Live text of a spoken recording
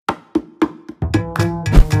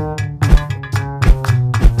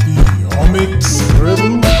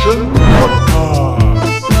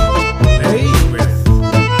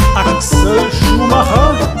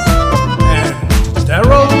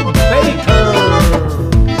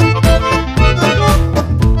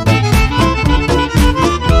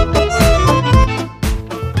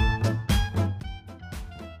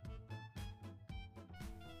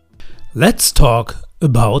Let's talk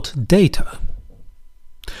about data.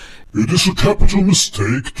 It is a capital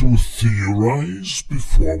mistake to theorize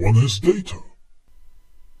before one has data.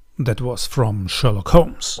 That was from Sherlock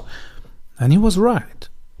Holmes. And he was right.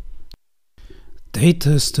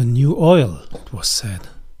 Data is the new oil, it was said.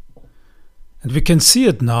 And we can see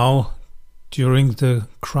it now during the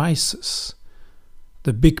crisis,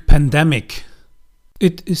 the big pandemic.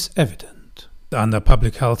 It is evident. Under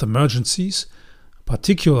public health emergencies,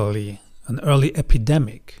 particularly an early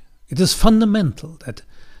epidemic, it is fundamental that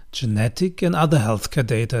genetic and other healthcare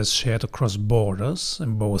data is shared across borders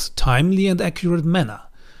in both timely and accurate manner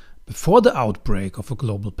before the outbreak of a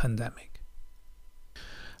global pandemic.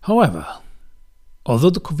 However,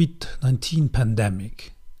 although the COVID-19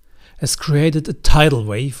 pandemic has created a tidal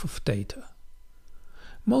wave of data,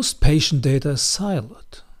 most patient data is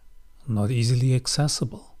siloed, not easily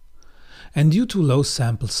accessible, and due to low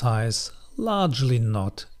sample size, largely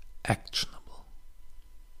not actionable.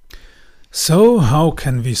 So how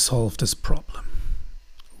can we solve this problem?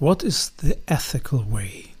 What is the ethical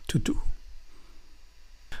way to do?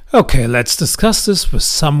 Okay, let's discuss this with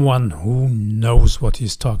someone who knows what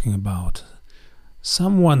he's talking about.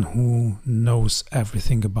 Someone who knows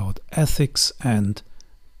everything about ethics and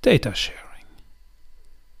data sharing.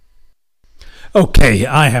 Okay,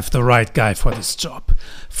 I have the right guy for this job.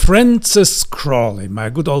 Francis Crawley,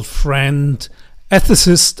 my good old friend,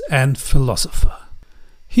 ethicist and philosopher.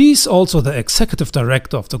 He's also the executive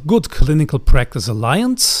director of the Good Clinical Practice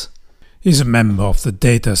Alliance. He's a member of the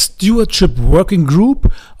Data Stewardship Working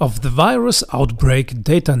Group of the Virus Outbreak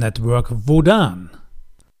Data Network Vodan.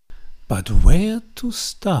 But where to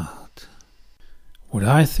start? What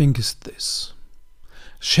I think is this.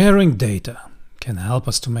 Sharing data can help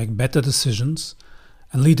us to make better decisions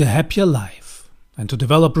and lead a happier life and to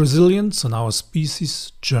develop resilience on our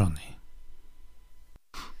species' journey.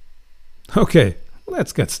 Okay,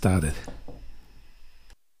 let's get started.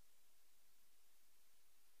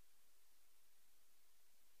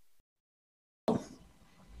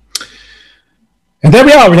 And there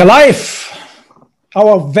we are live.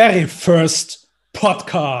 Our very first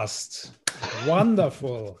podcast.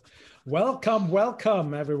 Wonderful.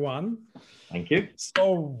 Welcome, everyone. Thank you.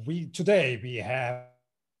 So today we have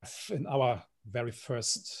in our very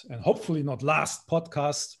first and hopefully not last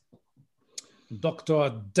podcast,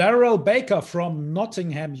 Dr. Daryl Baker from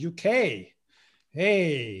Nottingham, UK.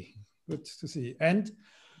 Hey, good to see you. And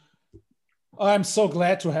I'm so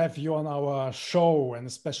glad to have you on our show, and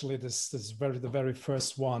especially the very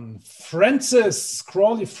first one, Francis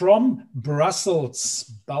Crawley from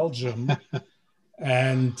Brussels, Belgium.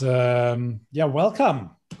 And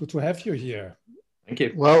welcome. Good to have you here. Thank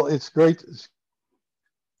you. Well, it's great. It's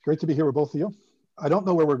great to be here with both of you. I don't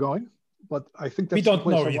know where we're going, but I think that's we don't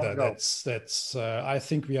know I either. That's. I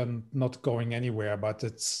think we are not going anywhere, but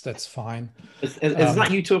that's fine. Is that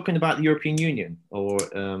you talking about the European Union or?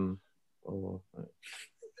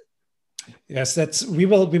 Yes, we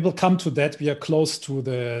will come to that. We are close to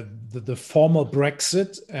the formal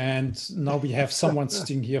Brexit, and now we have someone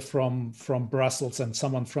sitting here from Brussels and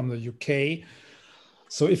someone from the UK.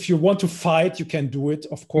 So if you want to fight, you can do it,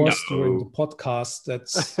 of course, during the podcast.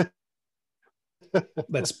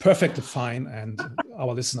 That's perfectly fine, and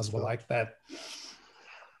our listeners will like that.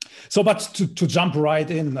 So, but to jump right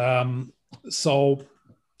in, so.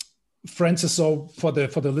 Francis, so for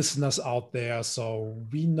the listeners out there, so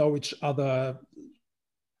we know each other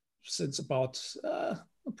since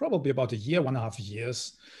probably about a year, 1.5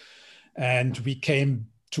 years, and we came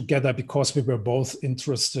together because we were both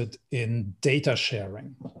interested in data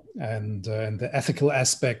sharing and the ethical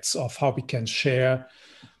aspects of how we can share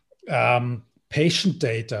patient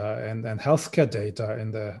data and healthcare data in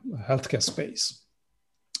the healthcare space.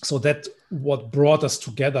 So that what brought us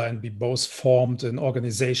together, and we both formed an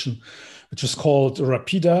organization which is called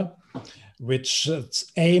Rapida, which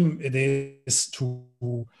its aim it is to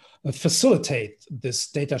facilitate this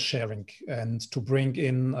data sharing and to bring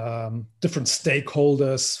in different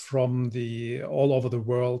stakeholders from all over the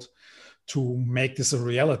world to make this a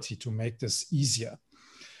reality, to make this easier.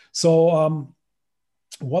 So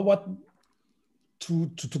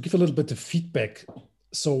to give a little bit of feedback.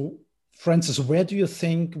 So Francis, where do you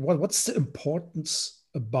think, what's the importance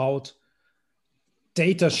about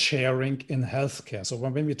data sharing in healthcare? So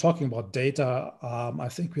when we're talking about data, I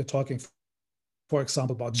think we're talking, for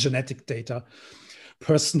example, about genetic data,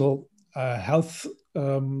 personal health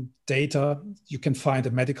data. You can find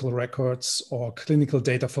in medical records or clinical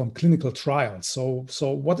data from clinical trials. So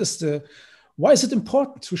why is it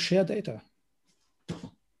important to share data?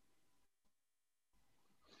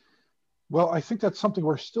 Well, I think that's something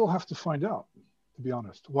we still have to find out. to be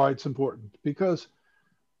honest, why it's important. Because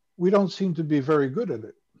we don't seem to be very good at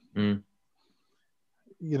it. Mm.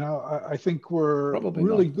 You know, I think we're Probably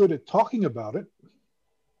really not. good at talking about it.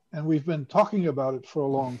 And we've been talking about it for a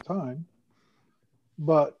long time.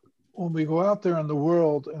 But when we go out there in the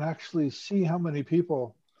world and actually see how many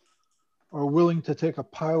people are willing to take a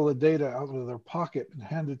pile of data out of their pocket and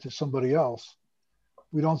hand it to somebody else,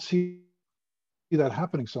 we don't see that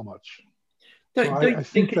happening so much. Don't I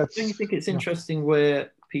think don't you think it's interesting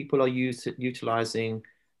where people are utilizing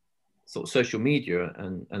sort of social media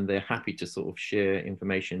and they're happy to sort of share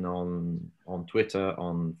information on Twitter,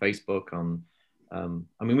 on Facebook, on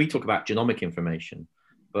I mean, we talk about genomic information,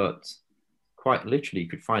 but quite literally you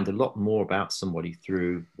could find a lot more about somebody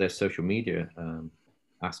through their social media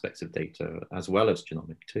aspects of data as well as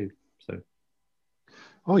genomic too. So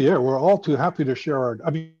oh yeah, we're all too happy to share our,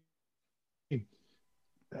 I mean,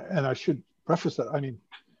 and I should preface that, I mean,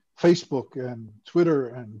 Facebook and Twitter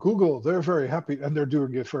and Google, they're very happy, and they're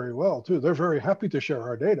doing it very well too. They're very happy to share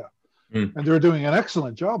our data. And they're doing an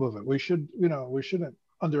excellent job of it. We should, you know, we shouldn't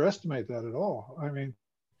underestimate that at all. I mean,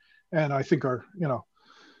 and I think our, you know,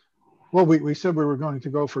 well, we said we were going to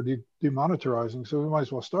go for demonetizing, so we might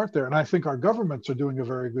as well start there. And I think our governments are doing a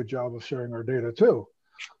very good job of sharing our data too.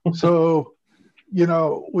 So, you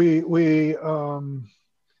know,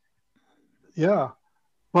 yeah,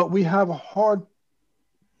 but we have a hard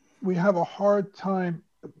time.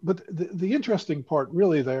 But the interesting part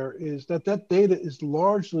really there is that data is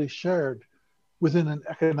largely shared within an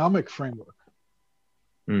economic framework.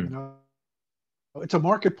 You know, it's a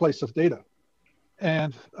marketplace of data.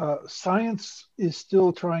 And science is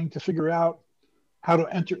still trying to figure out how to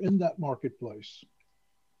enter in that marketplace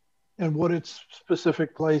and what its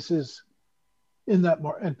specific place is in that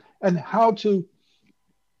market, and how to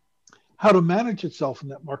manage itself in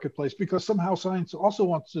that marketplace, because somehow science also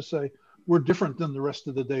wants to say we're different than the rest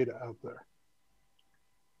of the data out there.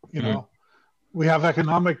 You know, we have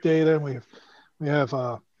economic data, and we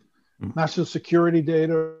have national security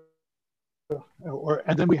data,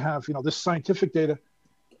 and then we have, you know, this scientific data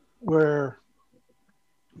where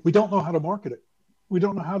we don't know how to market it. We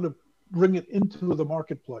don't know how to bring it into the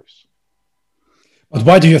marketplace. But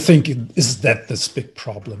why do you think is that this big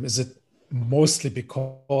problem? Is it mostly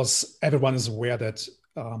because everyone is aware that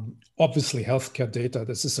obviously healthcare data,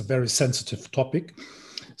 this is a very sensitive topic.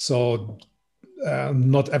 So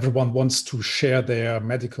not everyone wants to share their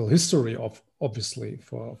medical history, obviously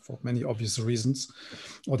for many obvious reasons,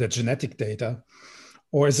 or their genetic data?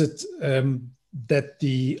 Or is it that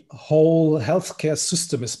the whole healthcare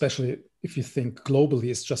system, especially if you think globally,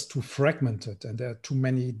 is just too fragmented and there are too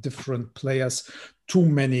many different players, too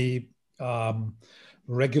many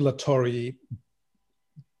regulatory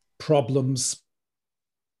problems,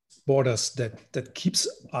 borders that keeps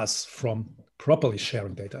us from properly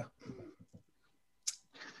sharing data?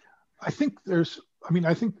 I think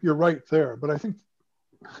I think you're right there, but I think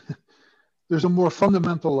there's a more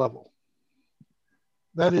fundamental level.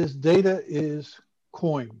 That is, data is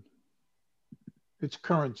coin. It's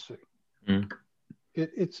currency.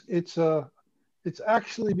 It's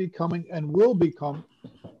actually becoming, and will become,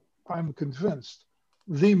 I'm convinced,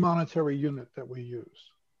 the monetary unit that we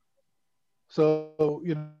use. So,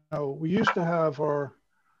 you know, we used to have our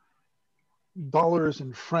dollars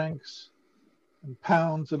and francs and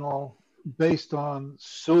pounds and all based on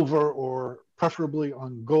silver or preferably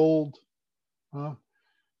on gold.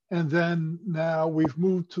 And then now we've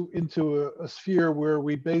moved into a sphere where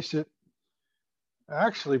we base it.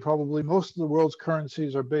 Actually, probably most of the world's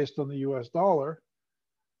currencies are based on the US dollar.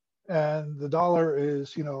 And the dollar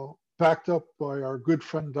is, you know, backed up by our good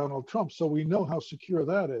friend Donald Trump. So we know how secure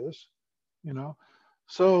that is, you know.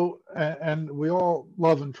 So, and we all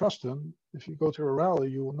love and trust him. If you go to a rally,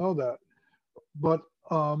 you will know that. But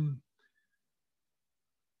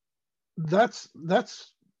that's,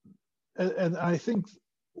 and I think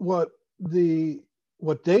what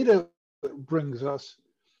data brings us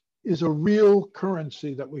is a real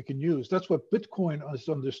currency that we can use. That's what Bitcoin is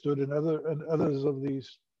understood, and others of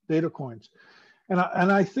these data coins. And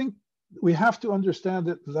I think we have to understand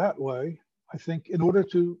it that way. I think in order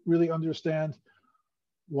to really understand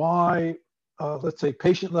why, let's say,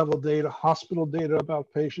 patient level data, hospital data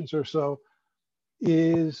about patients or so,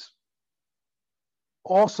 is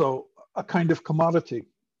also a kind of commodity.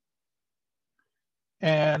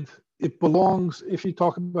 And it belongs, if you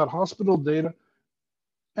talk about hospital data,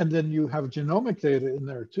 and then you have genomic data in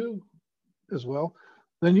there too, as well,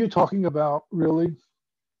 then you're talking about really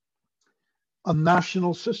a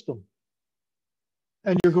national system.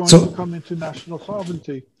 And you're going to come into national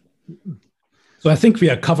sovereignty. So I think we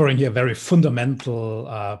are covering here very fundamental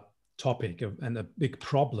topic and a big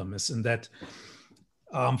problem is in that,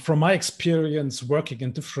 from my experience working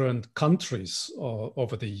in different countries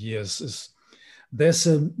over the years, is there's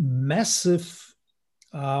a massive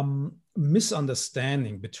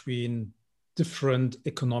misunderstanding between different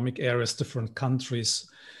economic areas, different countries,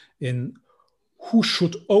 in who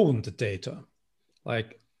should own the data.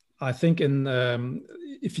 Like, I think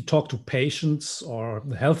if you talk to patients or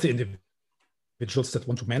healthy individuals that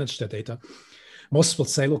want to manage their data, most will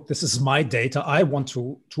say, look, this is my data. I want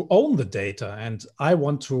to own the data, and I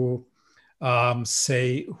want to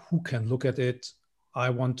say who can look at it. I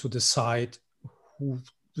want to decide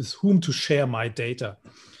with whom to share my data.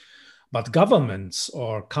 But governments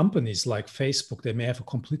or companies like Facebook, they may have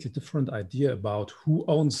a completely different idea about who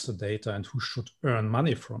owns the data and who should earn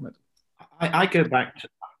money from it. I go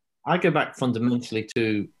back fundamentally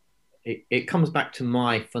to it comes back to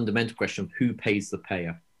my fundamental question of who pays the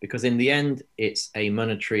payer. Because in the end, it's a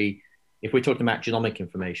monetary, if we're talking about genomic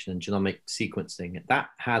information and genomic sequencing, that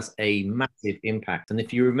has a massive impact. And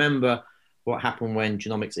if you remember what happened when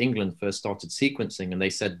Genomics England first started sequencing, and they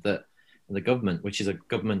said that the government, which is a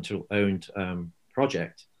governmental-owned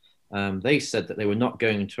project, they said that they were not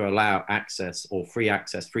going to allow access or free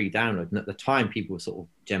download. And at the time, people were sort of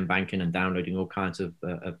gem banking and downloading all kinds of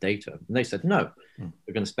data. And they said, no,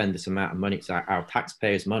 we're going to spend this amount of money. It's our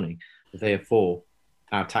taxpayers' money. Therefore,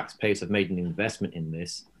 our taxpayers have made an investment in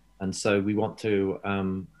this. And so we want to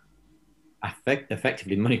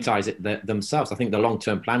effectively monetize it themselves. I think the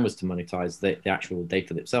long-term plan was to monetize the actual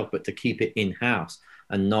data itself, but to keep it in-house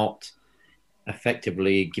and not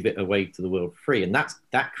effectively give it away to the world free. And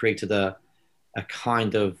that created a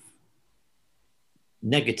kind of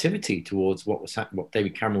negativity towards what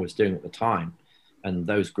David Cameron was doing at the time, and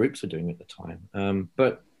those groups were doing at the time.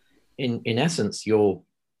 But in essence, your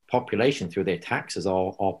population through their taxes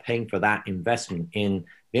are paying for that investment in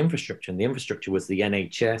the infrastructure. And the infrastructure was the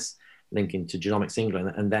NHS linking to Genomics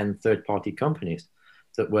England, and then third-party companies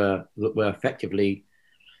that were effectively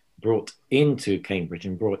brought into Cambridge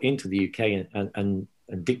and brought into the UK and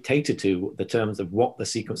dictated to the terms of what the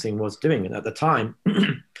sequencing was doing. And at the time,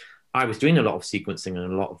 I was doing a lot of sequencing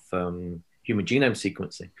and a lot of human genome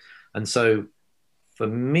sequencing. And so for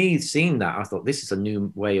me, seeing that, I thought this is a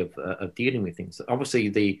new way of dealing with things. Obviously,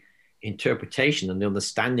 the interpretation and the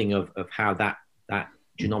understanding of how that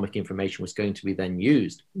genomic information was going to be then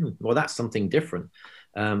used, well, that's something different.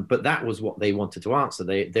 But that was what they wanted to answer.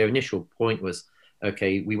 Their initial point was,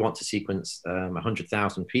 okay, we want to sequence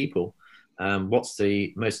 100,000 people. What's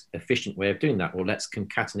the most efficient way of doing that? Well, let's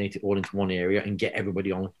concatenate it all into one area and get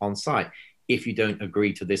everybody on site. If you don't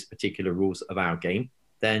agree to this particular rules of our game,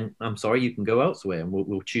 then I'm sorry, you can go elsewhere, and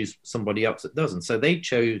we'll choose somebody else that doesn't. So they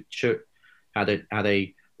had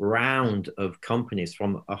a round of companies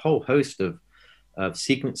from a whole host of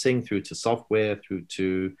sequencing through to software, through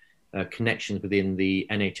to connections within the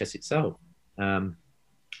NHS itself,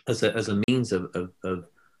 as a means of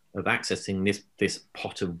accessing this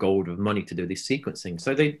pot of gold of money to do this sequencing.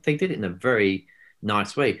 So they did it in a very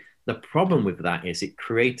nice way. The problem with that is it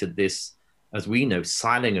created this, as we know,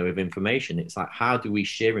 siloing of information. It's like, how do we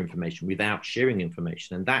share information without sharing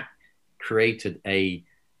information? And that created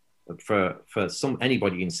for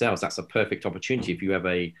anybody in sales, that's a perfect opportunity. If you have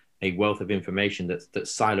a wealth of information that's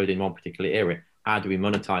siloed in one particular area, how do we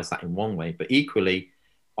monetize that in one way? But equally,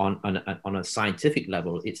 on a scientific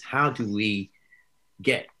level, it's how do we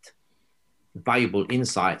get valuable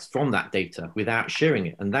insights from that data without sharing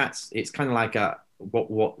it? And it's kind of like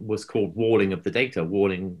what was called walling of the data,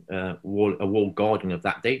 a wall guarding of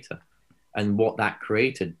that data. And what that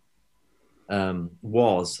created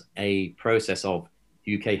was a process of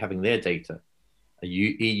UK having their data,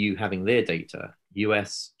 EU having their data,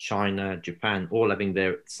 US, China, Japan, all having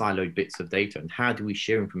their siloed bits of data. And how do we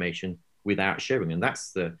share information without sharing? And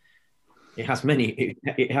it has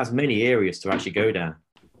many areas to actually go down.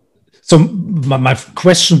 So my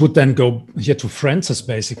question would then go here to Francis,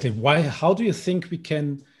 basically. How do you think we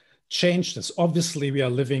can change this? Obviously, we are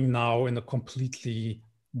living now in a completely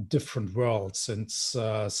different world. Since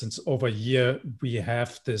over a year, we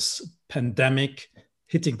have this pandemic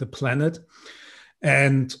hitting the planet.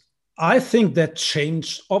 And I think that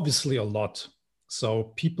changed obviously a lot.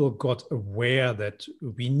 So people got aware that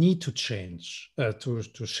we need to change, to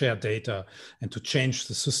share data and to change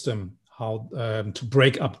the system, how to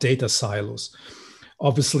break up data silos.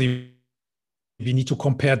 Obviously, we need to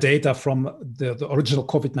compare data from the original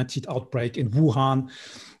COVID-19 outbreak in Wuhan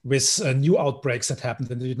with new outbreaks that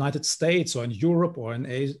happened in the United States or in Europe or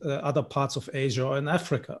in other parts of Asia or in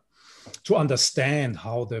Africa, to understand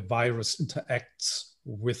how the virus interacts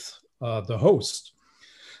with the host.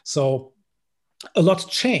 So a lot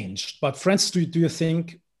changed. But Francis, do you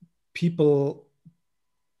think people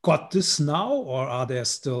got this now, or are they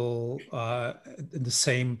still in the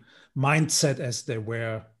same mindset as they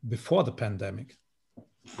were before the pandemic?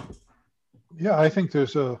 Yeah, I think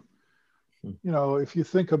there's if you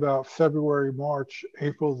think about February, March,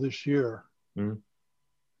 April this year,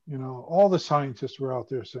 all the scientists were out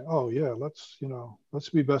there saying, oh yeah, let's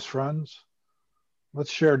be best friends.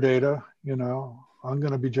 Let's share data, I'm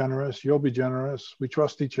going to be generous. You'll be generous. We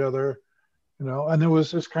trust each other, and there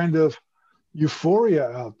was this kind of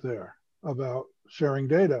euphoria out there about sharing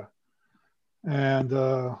data. And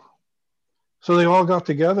so they all got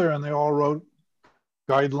together and they all wrote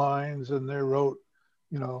guidelines, and they wrote,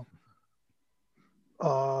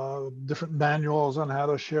 different manuals on how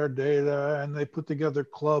to share data, and they put together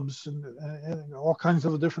clubs and all kinds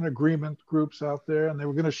of different agreement groups out there, and they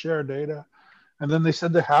were going to share data. And then they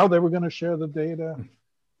said how they were going to share the data.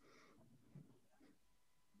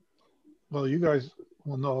 Well, you guys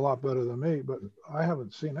will know a lot better than me, but I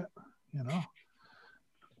haven't seen it,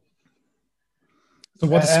 So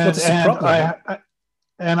what's the problem?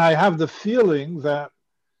 I have the feeling that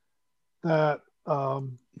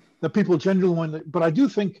people genuinely, but I do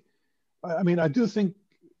think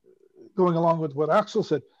going along with what Axel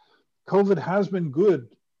said, COVID has been good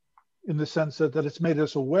in the sense that it's made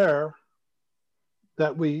us aware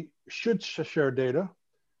that we should share data.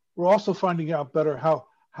 We're also finding out better how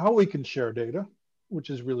we can share data, which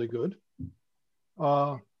is really good.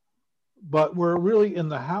 But we're really in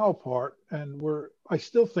the how part, and I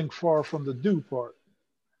still think far from the do part.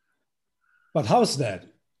 But how's that?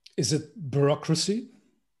 Is it bureaucracy?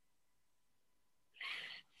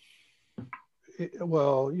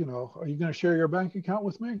 Well, are you going to share your bank account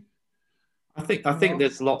with me? I think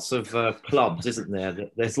there's lots of clubs, isn't there?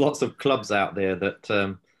 There's lots of clubs out there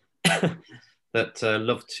that that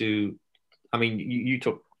love to. I mean, you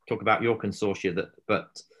talk about your consortia,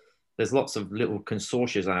 but there's lots of little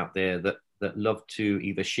consortia out there that love to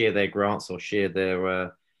either share their grants or share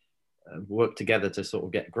their work together to sort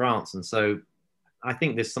of get grants. And so I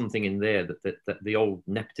think there's something in there that the old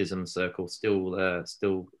nepotism circle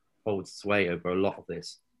still holds sway over a lot of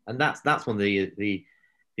this. And that's one of the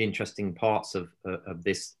interesting parts of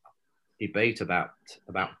this debate about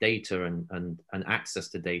data and access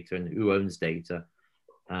to data and who owns data,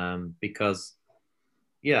 because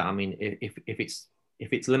I mean, if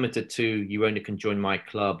it's limited to you only can join my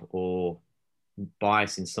club or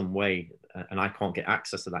bias in some way, and I can't get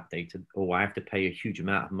access to that data, or I have to pay a huge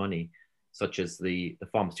amount of money, such as the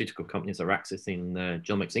pharmaceutical companies are accessing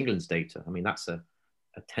Genomics England's data. I mean, that's a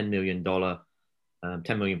 $10 million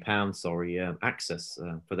access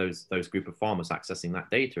for those group of farmers accessing that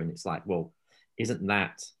data. And it's like, well, isn't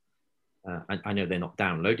that, I know they're not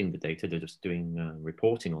downloading the data, they're just doing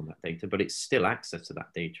reporting on that data, but it's still access to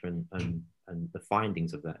that data and the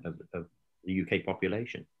findings of the UK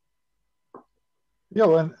population. Yeah,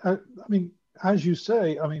 well, and I mean, as you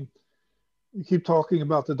say, I mean, you keep talking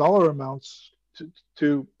about the dollar amounts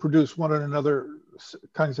to produce one and another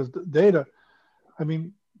kinds of data. I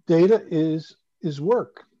mean, data is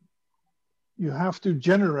work. You have to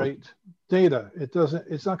generate data.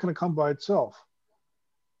 It's not going to come by itself.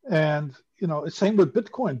 And, it's same with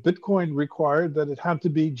Bitcoin. Bitcoin required that it had to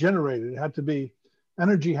be generated.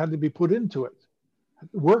 Energy had to be put into it.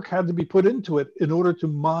 Work had to be put into it in order to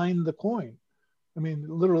mine the coin. I mean,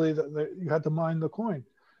 literally, you had to mine the coin.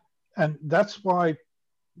 And that's why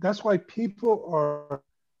it's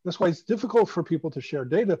difficult for people to share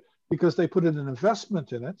data, because they put in an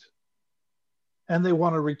investment in it and they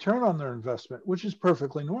want a return on their investment, which is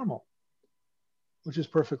perfectly normal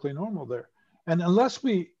there. And unless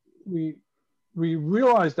we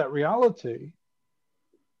realize that reality,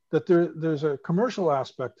 that there's a commercial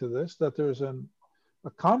aspect to this, that there's a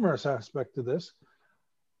commerce aspect to this,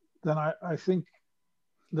 then I think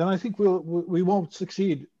we won't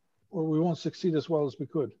succeed, or we won't succeed as well as we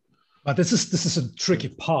could. But this is a tricky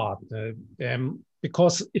part,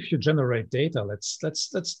 because if you generate data, let's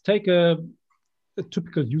take a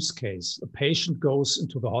typical use case. A patient goes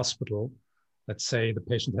into the hospital. Let's say the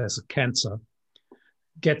patient has a cancer,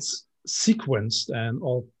 gets sequenced, and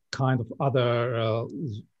all kind of other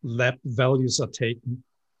lab values are taken.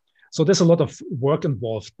 So there's a lot of work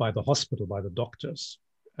involved by the hospital, by the doctors,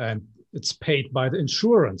 and it's paid by the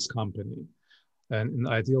insurance company, and in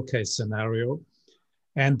ideal case scenario.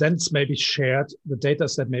 And then it's maybe shared, the data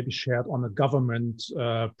is that maybe shared on a government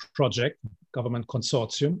project, government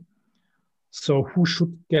consortium. So who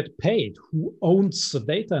should get paid? Who owns the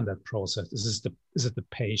data in that process? Is it the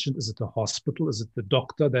patient? Is it the hospital? Is it the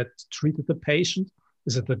doctor that treated the patient?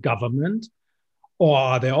 Is it the government? or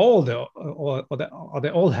are they all or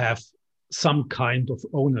they all have some kind of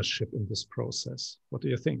ownership in this process? What do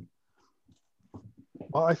you think?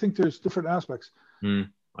 Well, I think there's different aspects. I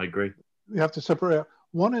agree. You have to separate out.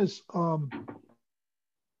 One is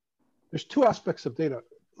there's two aspects of data.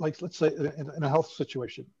 Like, let's say in a health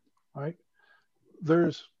situation, right?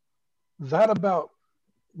 There's that about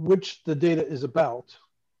which the data is about.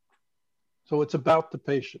 So it's about the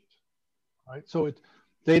patient, right? So it's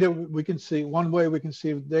data we can see. One way we can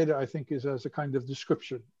see data, I think, is as a kind of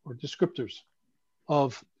description or descriptors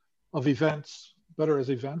of events, better as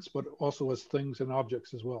events, but also as things and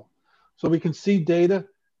objects as well. So we can see data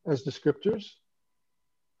as descriptors.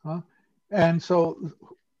 And so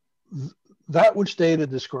that which data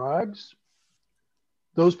describes,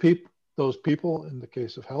 those people in the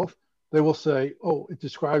case of health, they will say, oh, it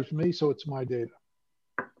describes me, so it's my data.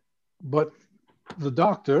 But the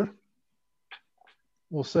doctor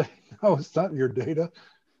will say, no, it's not your data,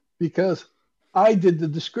 because I did the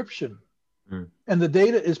description. And the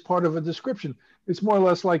data is part of a description. It's more or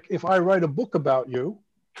less like if I write a book about you,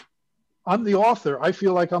 I'm the author. I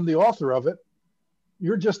feel like I'm the author of it.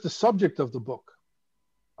 You're just the subject of the book.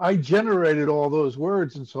 I generated all those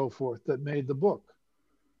words and so forth that made the book.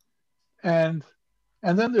 And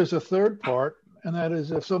then there's a third part, and that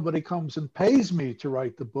is if somebody comes and pays me to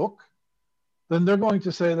write the book, then they're going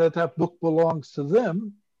to say that that book belongs to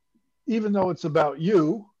them, even though it's about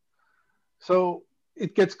you. So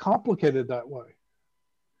it gets complicated that way.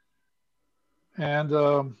 And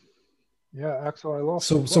yeah, Axel, I lost.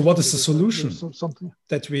 So what is the solution? Something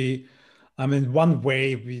that one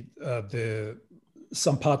way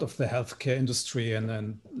some part of the healthcare industry and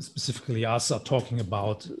then specifically us are talking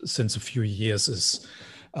about since a few years is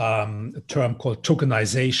a term called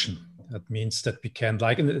tokenization. That means that we can,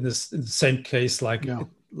 like in the same case, like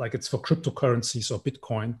it's for cryptocurrencies or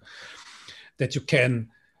Bitcoin, that you can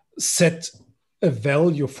set a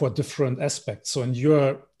value for different aspects. So in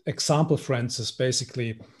your example, Francis,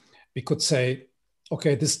 basically, we could say,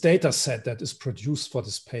 okay, this data set that is produced for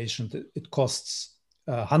this patient, it costs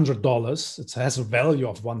 $100. It has a value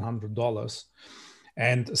of $100.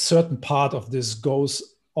 And a certain part of this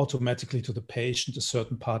goes automatically to the patient. A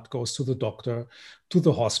certain part goes to the doctor, to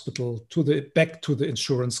the hospital, back to the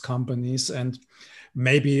insurance companies, and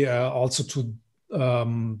maybe also to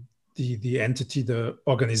the entity, the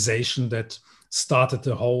organization that started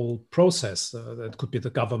the whole process. That could be the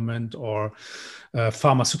government or a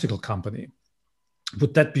pharmaceutical company.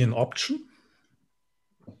 Would that be an option?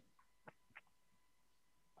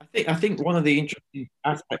 I think one of the interesting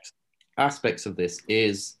aspects of this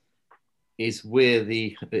is where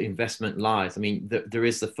the investment lies. I mean, there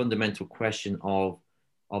is the fundamental question of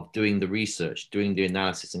doing the research, doing the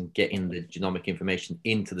analysis, and getting the genomic information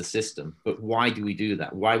into the system. But why do we do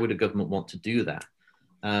that? Why would a government want to do that?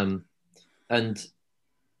 And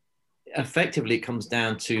effectively, it comes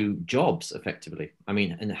down to jobs. Effectively, I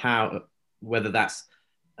mean, and how whether that's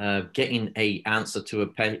getting an answer to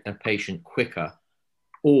a patient quicker,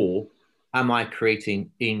 or am I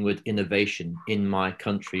creating inward innovation in my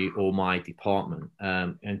country or my department,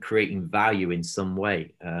 and creating value in some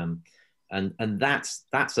way? And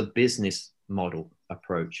that's a business model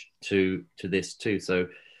approach to this too. So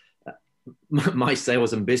my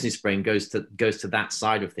sales and business brain goes to that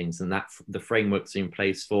side of things, and that the frameworks in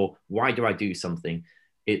place for why do I do something?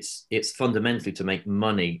 It's fundamentally to make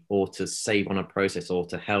money or to save on a process or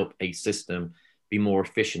to help a system be more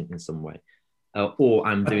efficient in some way. Or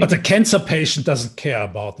I'm doing. But the cancer patient doesn't care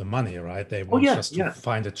about the money, right? They want just to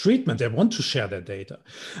find a treatment. They want to share their data.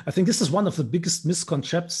 I think this is one of the biggest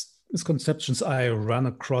misconceptions I run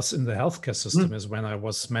across in the healthcare system is when I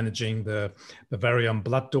was managing the Bavarian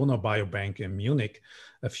Blood Donor Biobank in Munich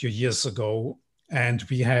a few years ago. And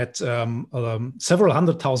we had several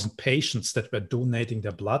 100,000 patients that were donating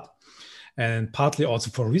their blood, and partly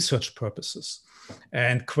also for research purposes.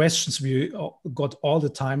 And questions we got all the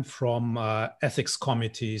time from ethics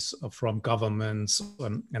committees, from governments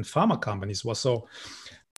and pharma companies was so.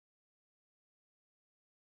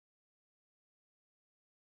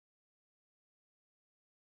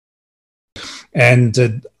 And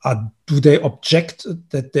do they object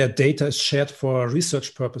that their data is shared for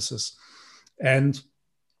research purposes? And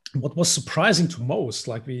what was surprising to most,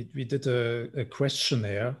 like we did a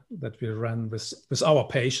questionnaire that we ran with our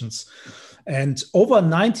patients, and over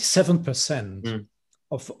 97%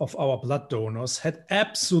 of our blood donors had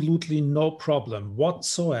absolutely no problem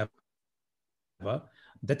whatsoever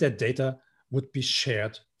that their data would be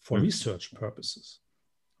shared for research purposes,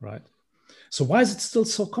 right? So why is it still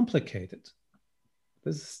so complicated?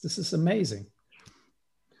 This is amazing.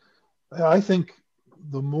 I think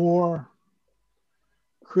the more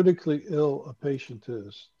critically ill a patient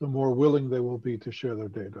is, the more willing they will be to share their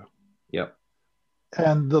data. Yep.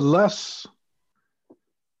 And the less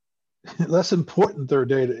important their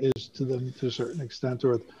data is to them to a certain extent,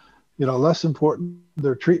 or less important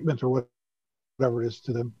their treatment or whatever it is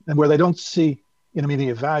to them, and where they don't see an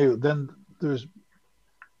immediate value, then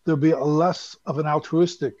there'll be a less of an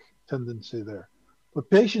altruistic tendency there. But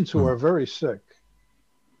patients who are very sick,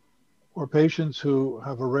 or patients who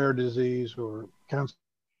have a rare disease or cancer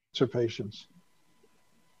patients,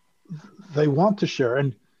 they want to share.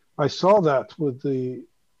 And I saw that with the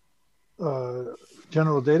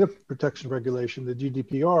General Data Protection Regulation, the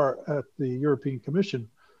GDPR, at the European Commission,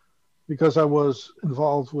 because I was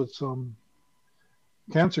involved with some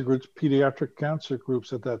cancer groups, pediatric cancer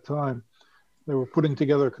groups at that time. They were putting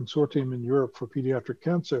together a consortium in Europe for pediatric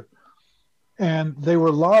cancer. And they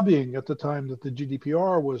were lobbying at the time that the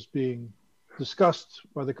GDPR was being discussed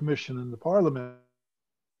by the Commission and the Parliament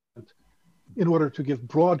in order to give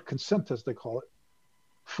broad consent, as they call it,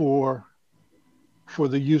 for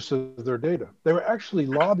the use of their data. They were actually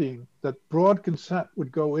lobbying that broad consent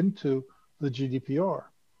would go into the GDPR.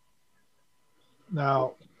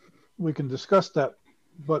 Now, we can discuss that,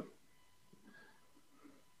 but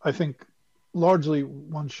I think largely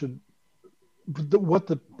one should,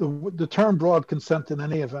 the term broad consent in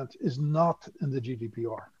any event is not in the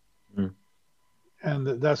GDPR. And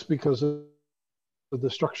that's because of the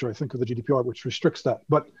structure, I think, of the GDPR, which restricts that.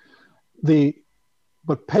 But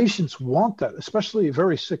patients want that, especially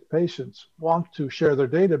very sick patients want to share their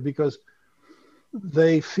data because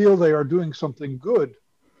they feel they are doing something good,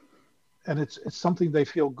 and it's something they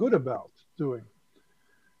feel good about doing.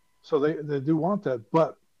 So they do want that.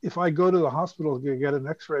 But if I go to the hospital to get an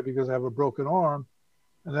x-ray because I have a broken arm,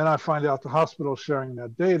 and then I find out the hospital sharing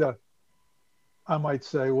that data, I might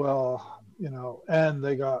say, well, and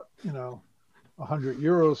they got, 100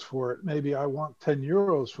 euros for it. Maybe I want 10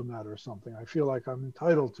 euros from that or something. I feel like I'm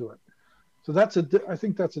entitled to it. So I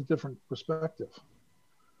think that's a different perspective.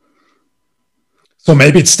 So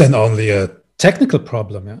maybe it's then only a technical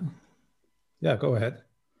problem, yeah? Yeah, go ahead.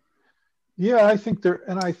 Yeah, I think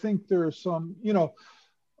there's some,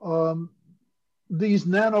 these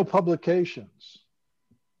nano publications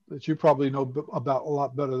that you probably know about a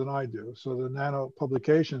lot better than I do. So the nano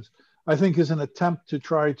publications, I think, is an attempt to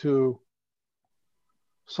try to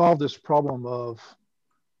solve this problem of,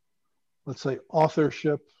 let's say,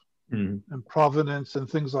 authorship and provenance and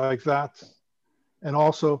things like that. And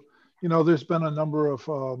also, there's been a number of,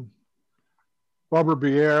 Barbara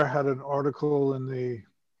Briere had an article in the,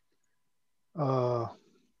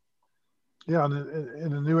 in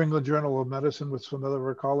the New England Journal of Medicine with some other of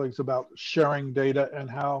her colleagues about sharing data and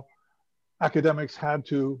how academics had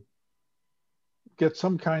to get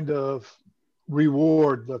some kind of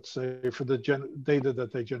reward, let's say, for the data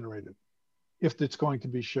that they generated, if it's going to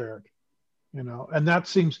be shared, and that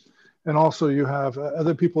seems, and also you have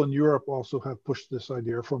other people in Europe also have pushed this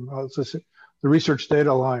idea from the Research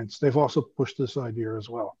Data Alliance. They've also pushed this idea as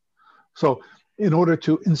well. So in order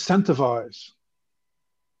to incentivize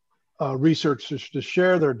researchers to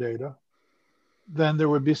share their data, then there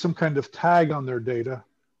would be some kind of tag on their data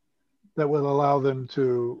that would allow them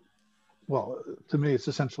to, well, to me, it's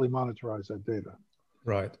essentially monetize that data.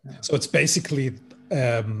 Right. Yeah. So it's basically,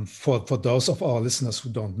 for those of our listeners who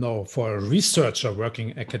don't know, for a researcher working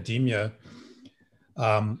in academia,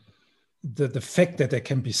 the fact that they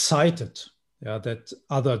can be cited, that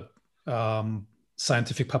other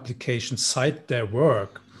scientific publications cite their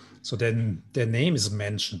work, so then their name is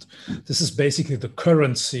mentioned. This is basically the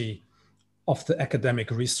currency of the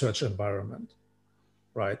academic research environment,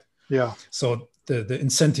 right? Yeah. So the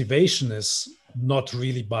incentivation is not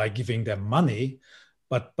really by giving them money,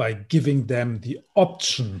 but by giving them the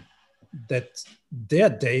option that their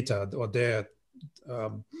data or their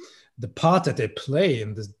the part that they play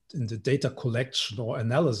in the data collection or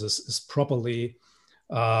analysis is properly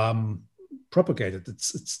propagated.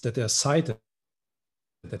 It's that they're cited,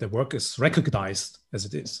 that their work is recognized as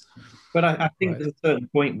it is. But I think there's a certain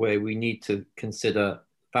point where we need to consider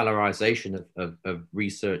valorization of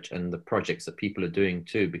research and the projects that people are doing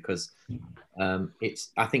too, because I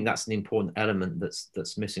think that's an important element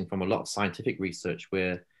that's missing from a lot of scientific research,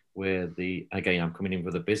 where again, I'm coming in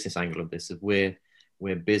with a business angle of this, of where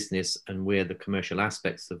business and where the commercial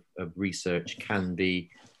aspects of research can be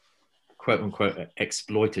quote unquote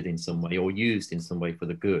exploited in some way or used in some way for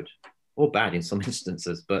the good or bad in some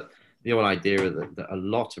instances. But the whole idea that a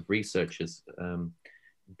lot of researchers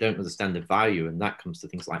don't understand the value, and that comes to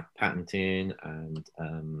things like patenting and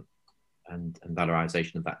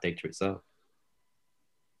valorization of that data itself.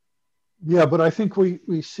 Yeah, but I think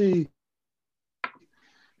we see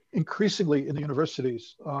increasingly in the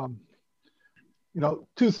universities,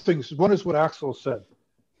 two things. One is what Axel said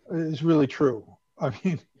is really true. I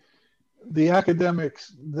mean, the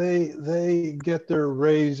academics, they get their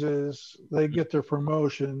raises, they get their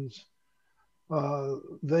promotions,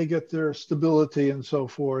 they get their stability and so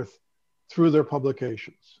forth through their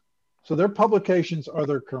publications. So their publications are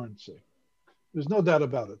their currency. There's no doubt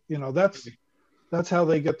about it. That's how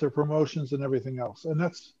they get their promotions and everything else. And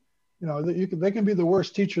that's, they can be the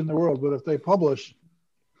worst teacher in the world, but if they publish,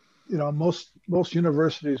 most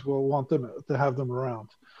universities will want them to have them around.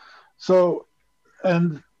 So,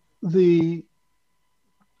 and the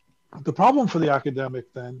problem for the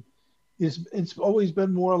academic then is it's always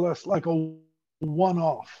been more or less like a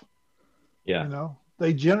one-off. Yeah.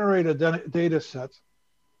 They generate a data set,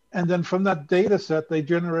 and then from that data set, they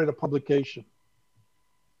generate a publication.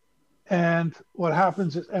 And what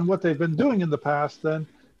happens is, and what they've been doing in the past then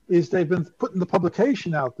is they've been putting the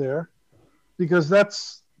publication out there because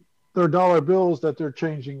that's their dollar bills that they're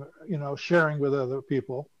changing, sharing with other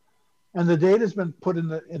people. And the data's been put in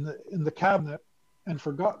the cabinet and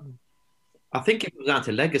forgotten. I think it comes down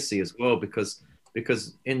to legacy as well, because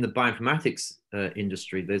in the bioinformatics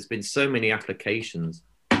industry, there's been so many applications.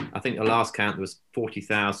 I think the last count was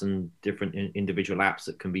 40,000 different individual apps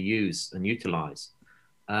that can be used and utilized.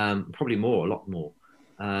 Probably more, a lot more.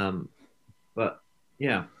 But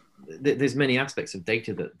yeah, there's many aspects of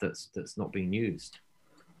data that's not being used.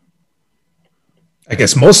 I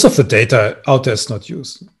guess most of the data out there is not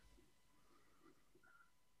used.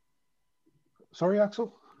 Sorry,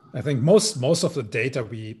 Axel? I think most of the data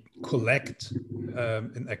we collect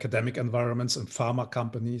in academic environments and pharma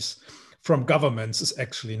companies from governments is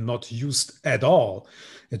actually not used at all.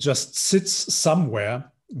 It just sits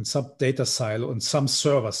somewhere in some data silo in some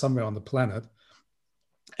server somewhere on the planet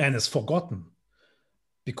and is forgotten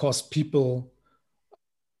because people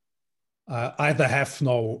either have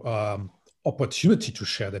no opportunity to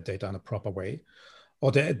share the data in a proper way,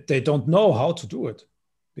 or they don't know how to do it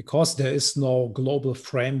because there is no global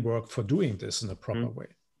framework for doing this in a proper way.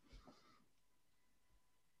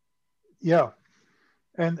 Yeah.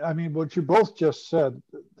 And I mean, what you both just said,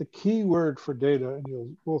 the key word for data, and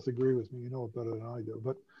you'll both agree with me, you know it better than I do,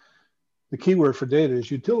 but the key word for data is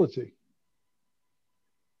utility.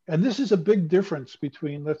 And this is a big difference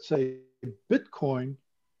between, let's say, Bitcoin,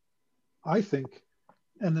 I think,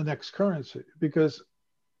 and the next currency, because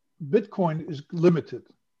Bitcoin is limited.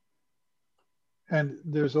 And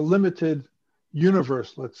there's a limited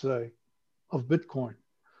universe, let's say, of Bitcoin.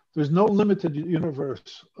 There's no limited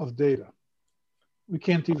universe of data. We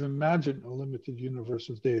can't even imagine a limited universe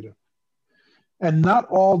of data. And not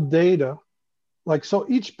all data, so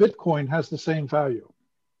each Bitcoin has the same value,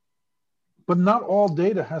 but not all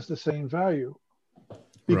data has the same value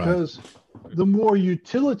because the more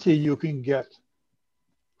utility you can get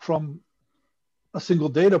from a single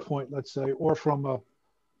data point, let's say, or from a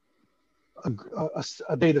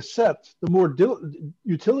data set, the more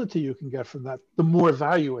utility you can get from that, the more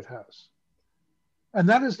value it has. And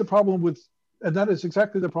that is the problem and that is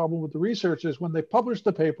exactly the problem with the researchers. When they publish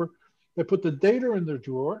the paper, they put the data in their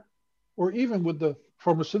drawer, or even with the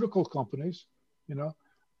pharmaceutical companies,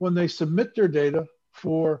 when they submit their data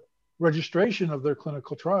for registration of their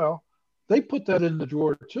clinical trial, they put that in the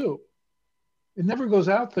drawer too. It never goes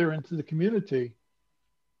out there into the community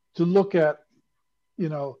to look at,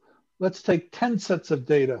 let's take 10 sets of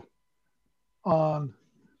data on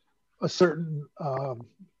a certain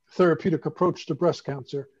therapeutic approach to breast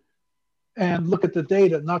cancer and look at the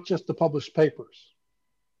data, not just the published papers.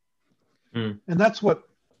 And that's what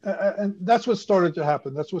started to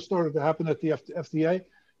happen. That's what started to happen at the FDA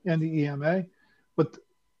and the EMA. But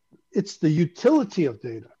it's the utility of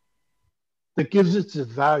data that gives it its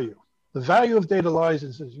value. The value of data lies in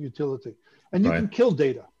its utility. And you can kill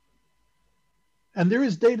data. And there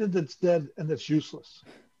is data that's dead and that's useless.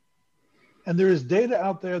 And there is data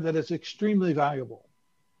out there that is extremely valuable.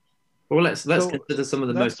 Well, let's consider some of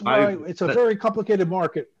the most valuable. It's a very complicated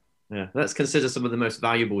market. Yeah, let's consider some of the most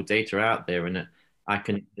valuable data out there. And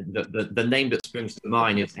the name that springs to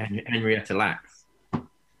mind is Henrietta Lacks.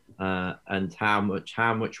 And how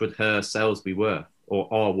much would her cells be worth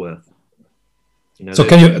or are worth? So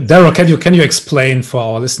Daryl, can you explain for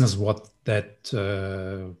our listeners what that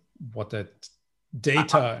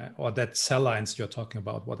data or that cell lines you're talking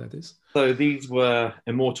about, what that is? So these were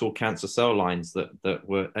immortal cancer cell lines that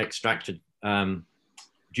were extracted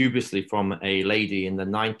dubiously from a lady in the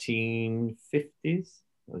 1950s.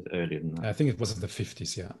 Or was it earlier than that? I think it was in the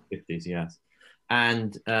 50s, yeah. 50s, yes.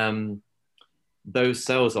 And those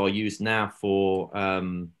cells are used now for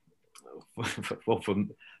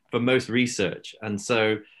most research. And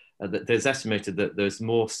so there's estimated that there's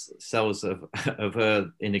more cells of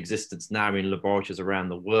her in existence now in laboratories around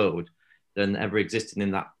the world than ever existed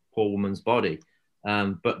in that poor woman's body.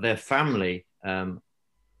 But their family have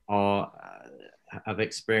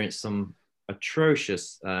experienced some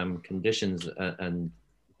atrocious conditions, and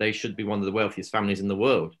they should be one of the wealthiest families in the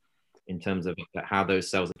world in terms of how those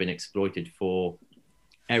cells have been exploited for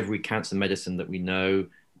every cancer medicine that we know.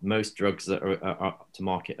 Most drugs that are to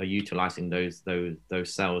market are utilizing those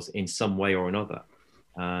cells in some way or another,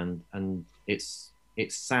 and it's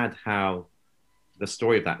sad how the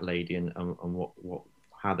story of that lady and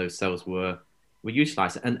how those cells were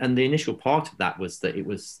utilized. And the initial part of that was that it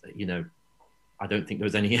was, you know, I don't think there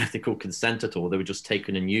was any ethical consent at all. They were just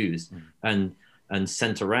taken and used and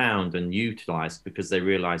sent around and utilized because they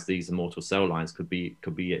realized these immortal cell lines could be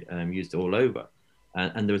used all over,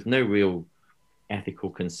 and there was no real ethical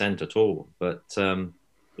consent at all. But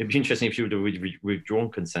it'd be interesting if she would have withdrawn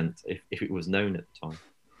consent if it was known at the time.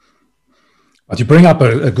 But you bring up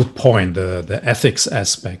a good point, the ethics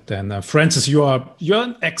aspect. And Francis, you're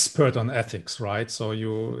an expert on ethics, right? So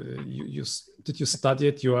you study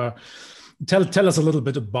it? Tell us a little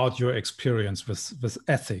bit about your experience with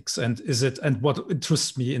ethics, and what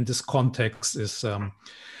interests me in this context is,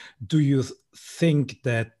 do you think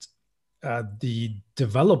that the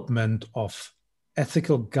development of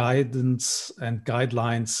ethical guidance and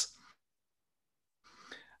guidelines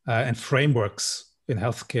and frameworks in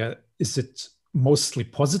healthcare, is it mostly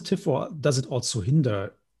positive, or does it also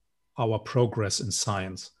hinder our progress in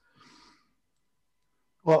science?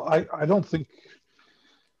 Well, I don't think.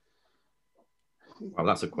 Well,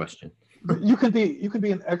 that's a question. You can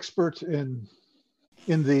be an expert in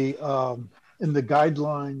the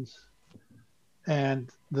guidelines and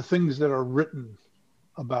the things that are written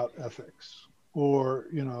about ethics, or,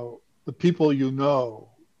 you know, the people you know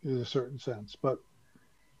in a certain sense. But,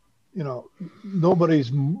 you know,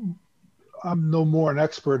 I'm no more an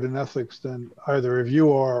expert in ethics than either of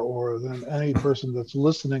you are, or than any person that's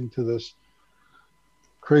listening to this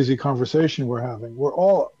crazy conversation we're having. We're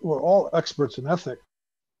all experts in ethics.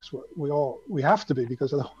 We have to be,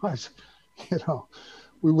 because otherwise, you know,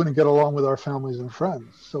 we wouldn't get along with our families and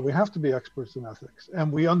friends. So we have to be experts in ethics,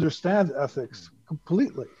 and we understand ethics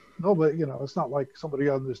completely. Nobody, you know, it's not like somebody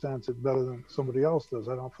understands it better than somebody else does,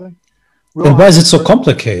 I don't think. And why is it so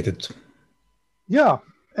complicated? Yeah,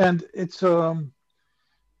 and it's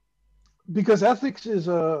because ethics is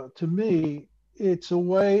to me, it's a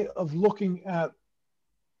way of looking at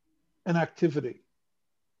an activity.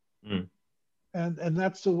 And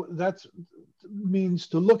that means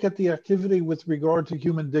to look at the activity with regard to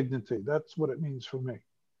human dignity. That's what it means for me.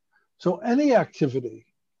 So any activity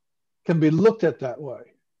can be looked at that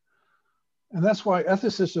way. And that's why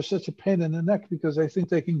ethicists are such a pain in the neck, because they think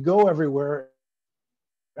they can go everywhere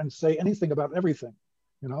and say anything about everything,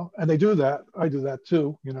 you know, and they do that. I do that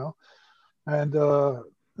too, you know, and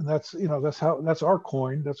that's, you know, that's our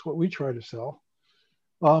coin. That's what we try to sell.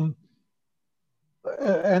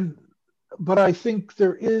 But I think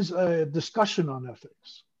there is a discussion on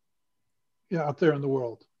ethics, yeah, out there in the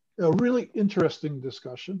world, a really interesting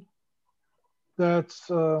discussion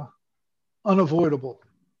that's unavoidable.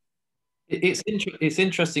 It's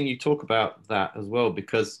interesting you talk about that as well,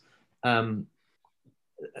 because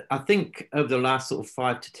I think over the last sort of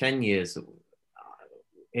 5 to 10 years,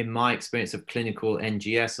 in my experience of clinical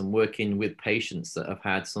NGS and working with patients that have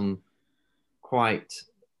had some quite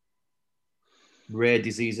rare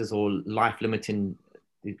diseases or life-limiting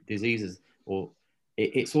diseases, or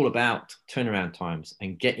it's all about turnaround times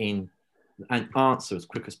and getting an answer as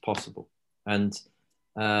quick as possible. And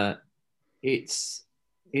it's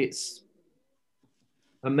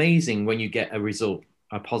amazing when you get a result,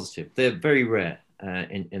 a positive. They're very rare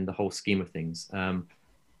in the whole scheme of things. And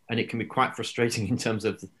it can be quite frustrating in terms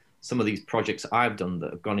of some of these projects I've done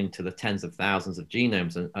that have gone into the tens of thousands of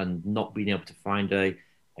genomes and not being able to find a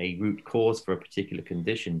root cause for a particular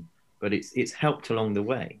condition, but it's helped along the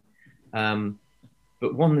way.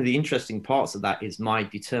 But one of the interesting parts of that is my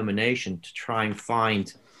determination to try and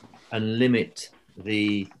find and limit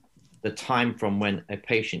the time from when a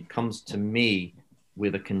patient comes to me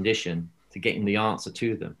with a condition to getting the answer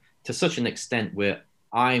to them, to such an extent where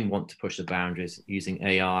I want to push the boundaries using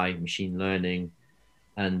AI, machine learning,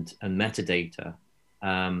 and metadata.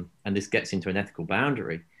 And this gets into an ethical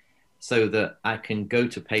boundary, so that I can go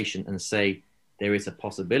to patient and say, there is a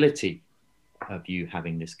possibility of you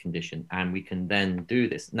having this condition, and we can then do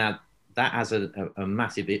this. Now, that has a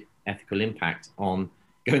massive ethical impact on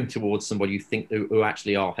going towards somebody you think who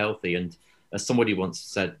actually are healthy. And as somebody once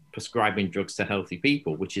said, prescribing drugs to healthy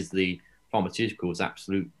people, which is the pharmaceuticals'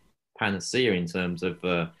 absolute panacea in terms of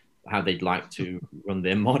how they'd like to run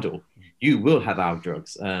their model. You will have our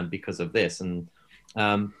drugs because of this. And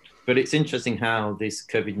but it's interesting how this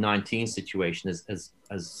COVID-19 situation has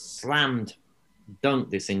slammed dunk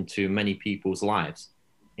this into many people's lives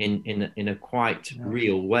in a quite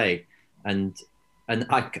real way. And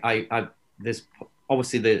I there's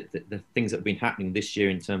obviously the things that have been happening this year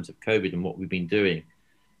in terms of COVID and what we've been doing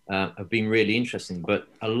have been really interesting. But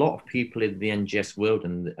a lot of people in the NGS world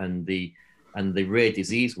and the rare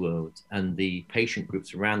disease world and the patient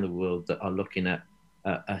groups around the world that are looking at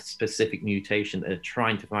a specific mutation that they're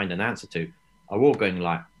trying to find an answer to are all going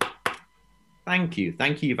like, thank you,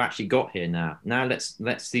 you've actually got here now. Now let's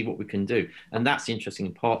see what we can do. And that's the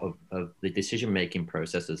interesting part of the decision-making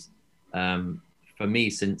processes for me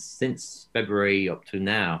since February up to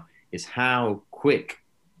now, is how quick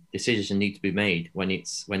decisions need to be made when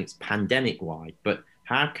it's pandemic-wide. But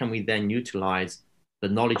how can we then utilize the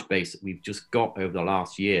knowledge base that we've just got over the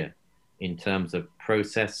last year in terms of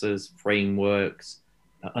processes, frameworks,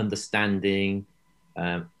 understanding,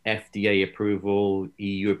 FDA approval,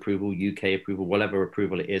 EU approval, UK approval, whatever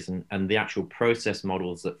approval it is, and the actual process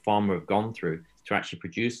models that pharma have gone through to actually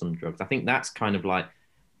produce some drugs. I think that's kind of like,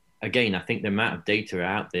 again, I think the amount of data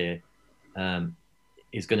out there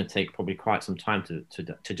is going to take probably quite some time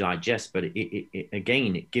to digest, but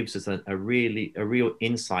it gives us a real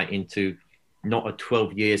insight into not a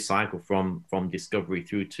 12-year cycle from discovery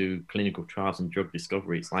through to clinical trials and drug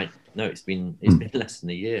discovery. It's like, no, it's been less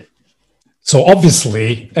than a year. So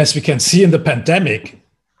obviously, as we can see in the pandemic,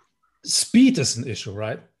 speed is an issue,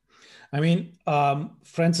 right? I mean,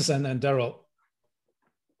 Francis and Daryl,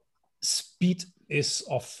 speed is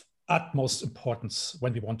of utmost importance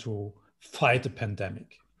when we want to fight a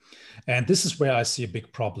pandemic. And this is where I see a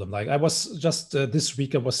big problem. Like I was just this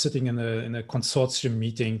week, I was sitting in a consortium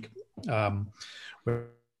meeting where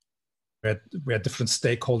different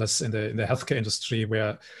stakeholders in the healthcare industry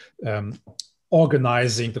were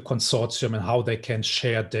organizing the consortium and how they can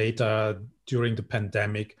share data during the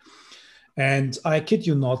pandemic. And I kid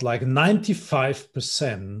you not, like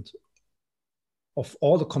 95% of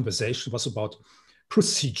all the conversation was about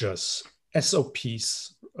procedures,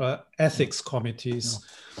 SOPs, ethics committees,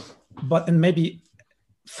 and maybe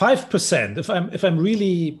 5%, if I'm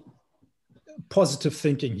really positive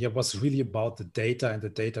thinking here, was really about the data and the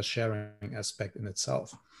data sharing aspect in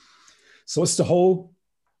itself. So it's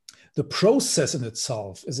the process in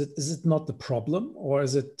itself. Is it not the problem, or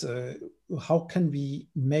is it how can we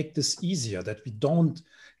make this easier, that we don't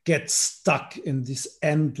get stuck in these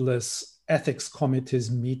endless ethics committees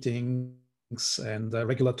meetings and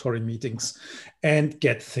regulatory meetings and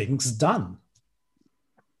get things done?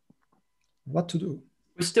 What to do?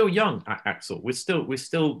 We're still young, Axel. We're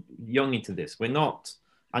still young into this. We're not.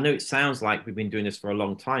 I know it sounds like we've been doing this for a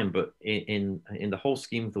long time, but in the whole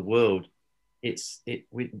scheme of the world,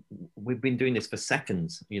 we've been doing this for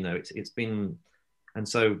seconds. You know, it's been, and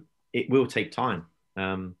so it will take time,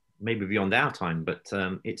 maybe beyond our time, but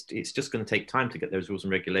it's just going to take time to get those rules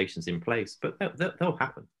and regulations in place. But they'll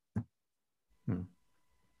happen.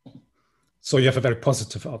 So you have a very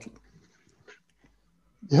positive outlook.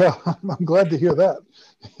 Yeah, I'm glad to hear that.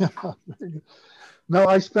 No,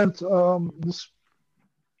 I spent this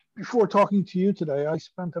before talking to you today. I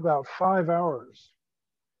spent about 5 hours.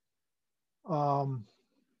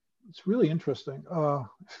 It's really interesting. If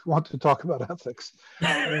you want to talk about ethics,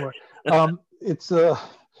 anyway,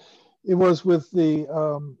 it was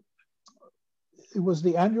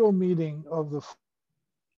the annual meeting of the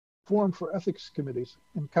Forum for Ethics Committees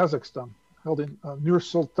in Kazakhstan, held in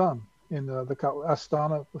Nur-Sultan in the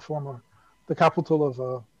Astana, the capital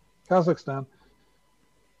of Kazakhstan,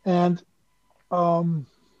 and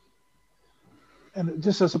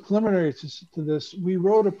just as a preliminary to this, we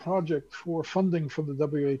wrote a project for funding from the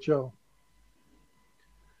WHO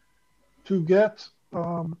to get,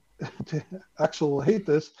 Axel will hate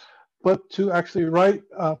this, but to actually write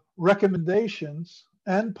recommendations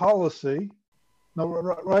and policy,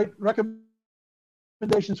 write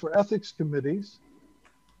recommendations for ethics committees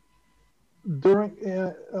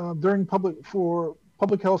during public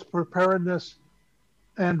health preparedness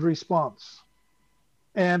and response,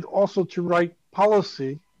 and also to write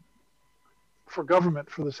policy for government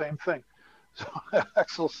for the same thing. So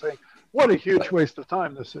Axel's saying, what a huge waste of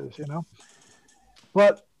time this is, you know?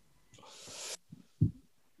 But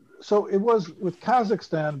so it was with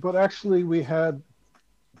Kazakhstan, but actually we had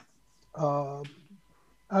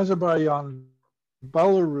Azerbaijan,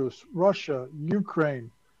 Belarus, Russia, Ukraine,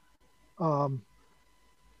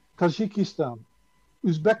 Tajikistan,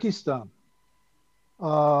 Uzbekistan,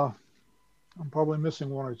 I'm probably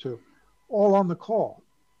missing one or two, all on the call.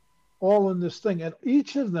 all in this thing. And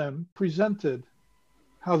each of them presented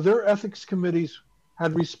how their ethics committees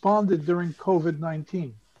had responded during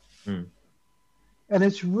COVID-19. Hmm. And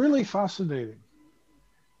it's really fascinating.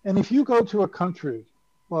 And if you go to a country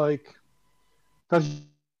like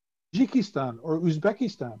Tajikistan or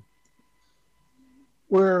Uzbekistan,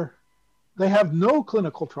 where they have no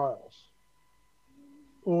clinical trials,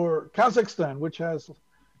 or Kazakhstan, which has,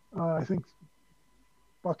 I think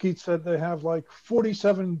Bakit said they have like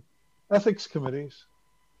 47 ethics committees,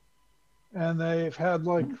 and they've had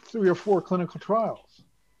like 3 or 4 clinical trials.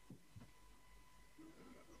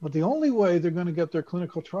 But the only way they're going to get their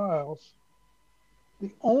clinical trials,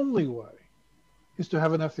 the only way, is to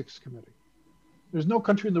have an ethics committee. There's no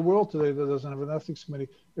country in the world today that doesn't have an ethics committee,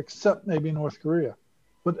 except maybe North Korea,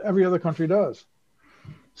 but every other country does.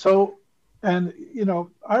 So, and you know,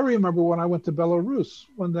 I remember when I went to Belarus,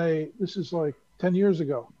 when this is like 10 years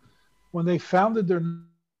ago, when they founded their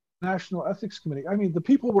National Ethics Committee. I mean, the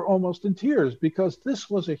people were almost in tears, because this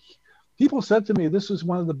was people said to me, this was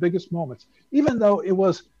one of the biggest moments, even though it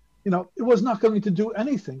was, you know, it was not going to do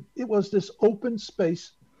anything. It was this open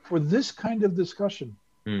space for this kind of discussion.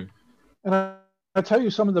 Mm. And I tell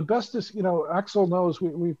you, some of the best, you know, Axel knows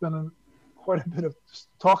we've been in quite a bit of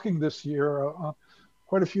talking this year,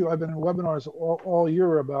 quite a few. I've been in webinars all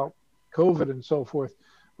year about COVID and so forth.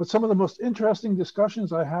 But some of the most interesting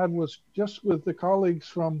discussions I had was just with the colleagues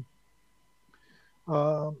from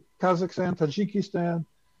Kazakhstan, Tajikistan,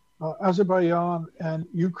 Azerbaijan, and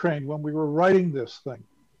Ukraine when we were writing this thing.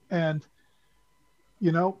 And,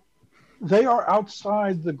 you know, they are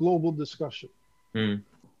outside the global discussion. Mm.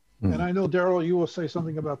 And I know, Daryl, you will say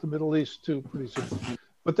something about the Middle East too pretty soon.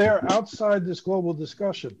 But they are outside this global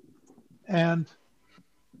discussion. And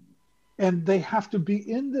they have to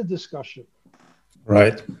be in the discussion.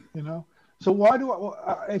 Right. You know? So why do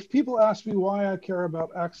I, if people ask me why I care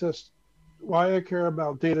about access, why I care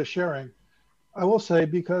about data sharing, I will say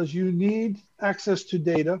because you need access to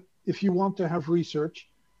data if you want to have research,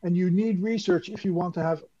 and you need research if you want to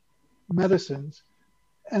have medicines.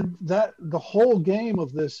 And that the whole game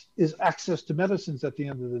of this is access to medicines at the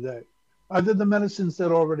end of the day. Either the medicines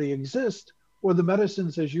that already exist or the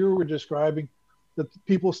medicines, as you were describing, that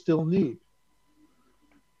people still need.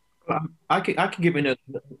 I could give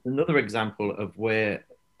another example of where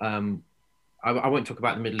I won't talk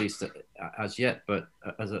about the Middle East as yet, but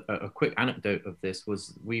as a quick anecdote of this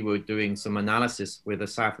was we were doing some analysis with a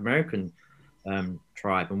South American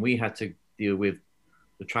tribe, and we had to deal with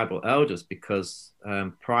the tribal elders because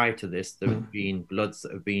prior to this, there have been bloods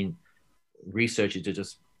that have been researchers are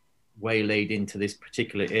just waylaid into this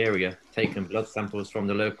particular area, taken blood samples from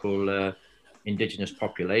the local indigenous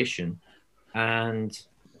population, and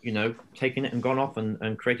you know, taken it and gone off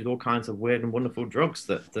and created all kinds of weird and wonderful drugs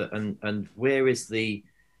and where is the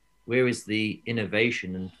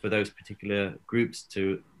innovation and for those particular groups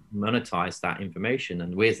to monetize that information,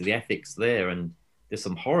 and where's the ethics there? And there's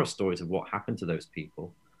some horror stories of what happened to those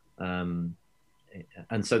people. And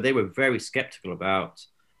so they were very skeptical about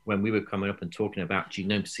when we were coming up and talking about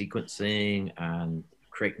genome sequencing and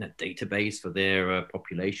creating a database for their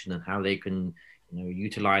population and how they can, you know,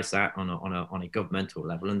 utilize that on a governmental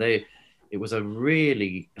level. And it was a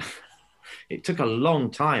really, it took a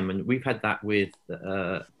long time. And we've had that with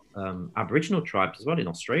Aboriginal tribes as well in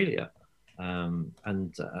Australia.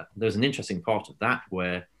 And there's an interesting part of that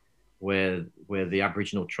where the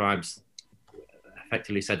Aboriginal tribes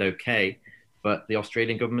effectively said okay, but the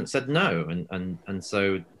Australian government said no, and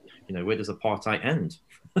so, you know, where does apartheid end?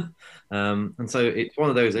 And so it's one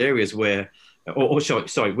of those areas where,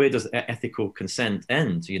 sorry, where does ethical consent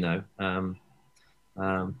end? You know,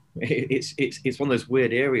 it's one of those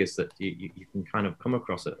weird areas that you can kind of come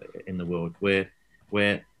across in the world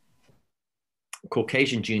where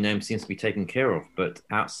Caucasian genome seems to be taken care of, but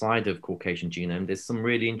outside of Caucasian genome, there's some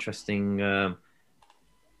really interesting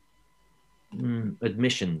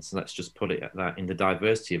admissions, let's just put it at that, in the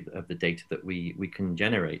diversity of the data that we can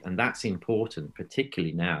generate. And that's important,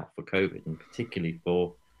 particularly now for COVID and particularly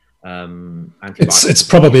for it's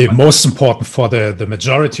probably most important for the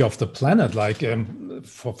majority of the planet, like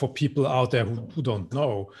for people out there who don't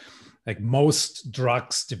know, like most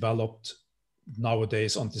drugs developed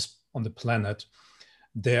nowadays on the planet,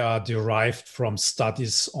 they are derived from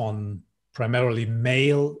studies on primarily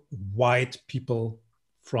male white people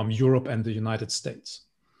from Europe and the United States.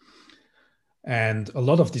 And a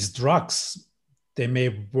lot of these drugs, they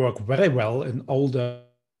may work very well in older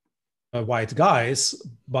white guys,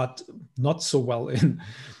 but not so well in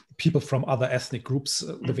people from other ethnic groups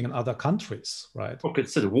living in other countries, right? Or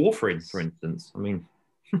consider warfarin, for instance. I mean,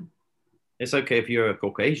 It's okay if you're a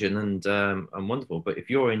Caucasian and wonderful, but if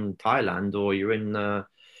you're in Thailand or you're in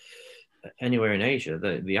anywhere in Asia,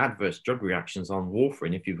 the adverse drug reactions on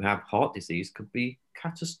warfarin, if you have heart disease, could be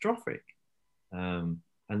catastrophic. And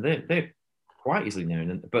they're quite easily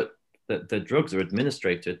known. But the drugs are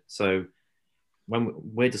administered. So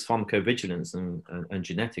where does pharmacovigilance and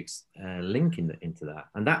genetics link into that?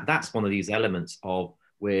 And that's one of these elements of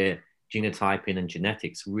where genotyping and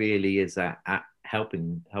genetics really is at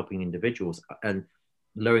helping individuals and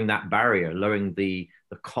lowering that barrier, lowering the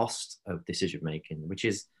cost of decision making, which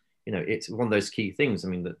is, it's one of those key things. I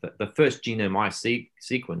mean, the first genome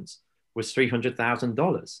sequence was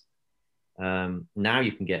 $300,000. Now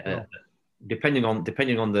you can get depending on the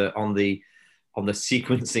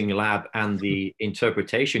sequencing lab and the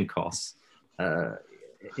interpretation costs.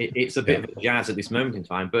 It's a bit of a jazz at this moment in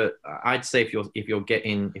time, but I'd say if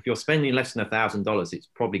you're spending less than $1,000, it's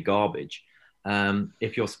probably garbage.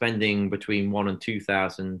 If you're spending between $1,000 and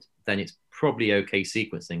 $2,000, then it's probably okay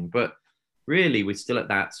sequencing. But really, we're still at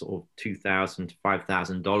that sort of $2,000 to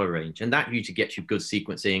 $5,000 range, and that usually gets you good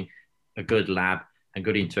sequencing, a good lab, and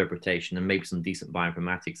good interpretation, and maybe some decent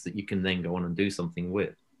bioinformatics that you can then go on and do something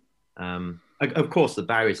with. Of course, the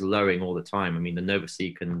barriers are lowering all the time. I mean, the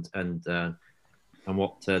NovaSeq and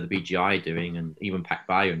what the BGI are doing, and even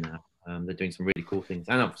PacBio now, they're doing some really cool things.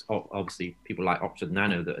 And obviously, people like Oxford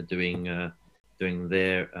Nano that are doing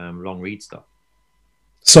their long read stuff.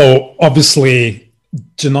 So obviously,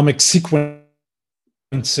 genomic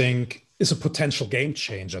sequencing is a potential game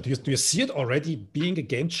changer. Do you see it already being a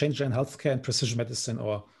game changer in healthcare and precision medicine,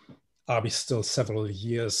 or are we still several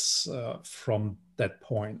years from that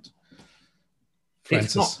point?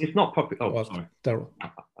 Francis, it's not popular. Oh, sorry. Daryl.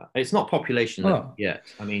 It's not population yet.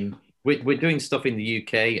 I mean, we're doing stuff in the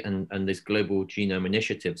UK and there's global genome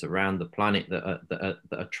initiatives around the planet that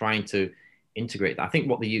are trying to integrate that. I think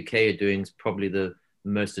what the UK are doing is probably the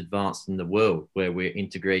most advanced in the world, where we're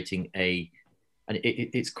integrating and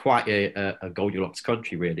it's quite a Goldilocks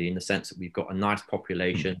country, really, in the sense that we've got a nice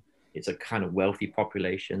population. It's a kind of wealthy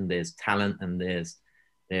population. There's talent, and there's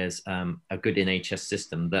a good NHS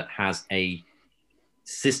system that has a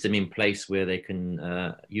system in place where they can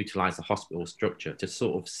utilize the hospital structure to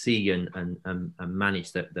sort of see and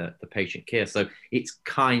manage the patient care. So it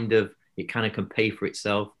kind of can pay for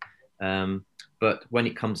itself. But when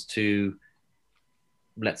it comes to,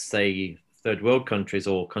 let's say, third world countries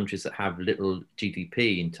or countries that have little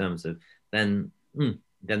GDP in terms of, then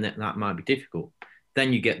that might be difficult.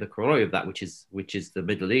 Then you get the corollary of that, which is the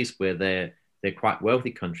Middle East, where they're quite wealthy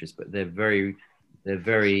countries, but they're very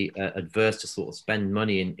adverse to sort of spend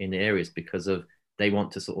money in areas because they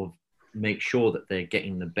want to sort of make sure that they're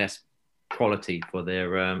getting the best quality for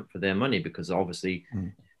their money, because obviously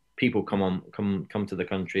people come to the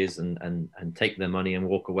countries and take their money and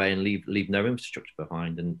walk away and leave no infrastructure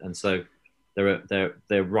behind, and so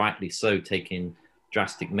they're rightly so taking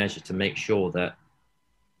drastic measures to make sure that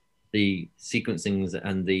the sequencings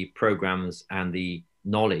and the programs and the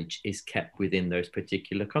knowledge is kept within those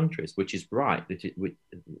particular countries, which is right.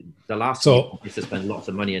 The last thing is to spend lots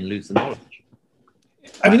of money and lose the knowledge.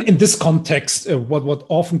 I mean, in this context, what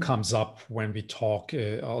often comes up when we talk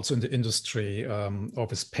also in the industry or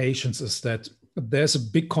with patients is that there's a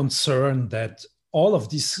big concern that all of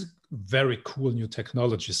these very cool new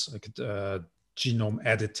technologies like genome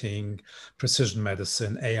editing, precision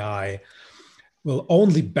medicine, AI will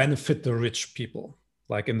only benefit the rich people,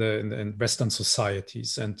 like in Western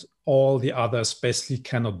societies, and all the others basically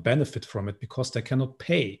cannot benefit from it because they cannot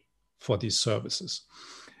pay for these services.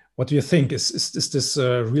 What do you think? Is this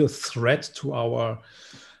a real threat to our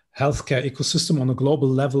healthcare ecosystem on a global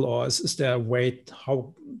level, or is there a way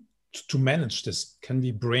how to manage this? Can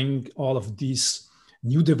we bring all of these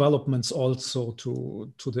new developments also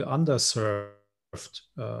to the underserved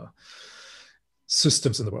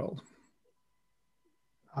systems in the world?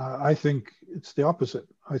 I think it's the opposite.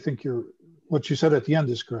 I think what you said at the end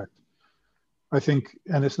is correct. I think,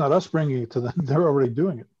 and it's not us bringing it to them; they're already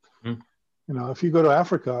doing it. You know, if you go to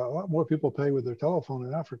Africa, a lot more people pay with their telephone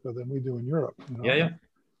in Africa than we do in Europe. You know? Yeah.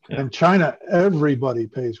 In China, everybody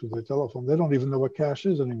pays with their telephone. They don't even know what cash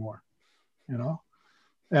is anymore. You know,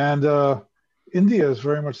 and India is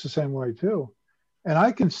very much the same way too. And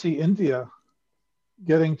I can see India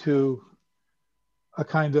getting to a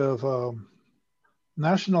kind of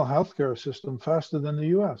national healthcare system faster than the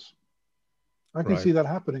US. I can see that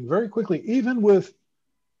happening very quickly, even with,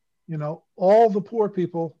 you know, all the poor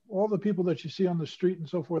people, all the people that you see on the street and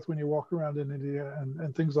so forth when you walk around in India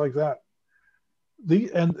and things like that.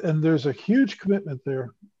 And there's a huge commitment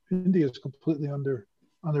there. India is completely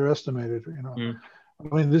underestimated, you know.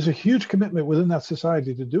 I mean, there's a huge commitment within that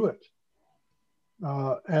society to do it.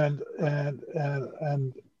 And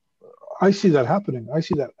I see that happening. I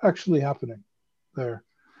see that actually happening there.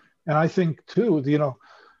 And I think too, the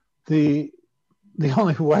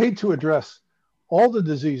only way to address all the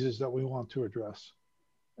diseases that we want to address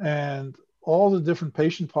and all the different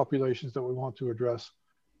patient populations that we want to address,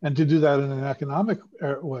 and to do that in an economic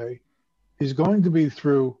way, is going to be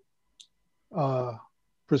through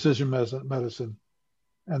precision medicine.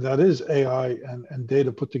 And that is AI and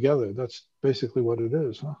data put together. That's basically what it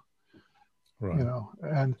is, huh? Right.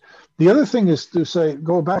 And the other thing is to say,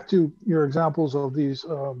 go back to your examples of these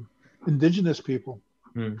indigenous people,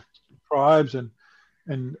 tribes and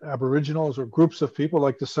aboriginals or groups of people,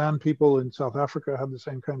 like the San people in South Africa have the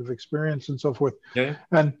same kind of experience and so forth. Yeah.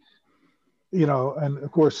 And and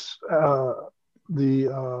of course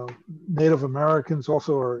the Native Americans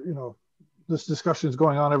also are, this discussion is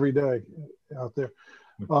going on every day out there.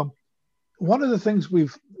 One of the things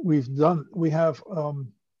we've done,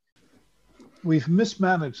 we've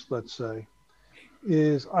mismanaged, let's say,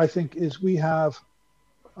 is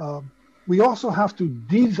we also have to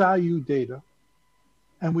devalue data,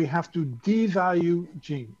 and we have to devalue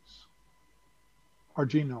genes, our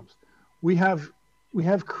genomes. We have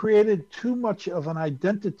created too much of an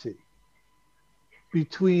identity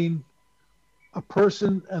between a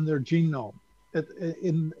person and their genome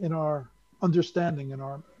in our understanding, in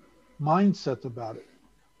our mindset about it,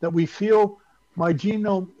 that we feel my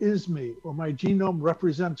genome is me, or my genome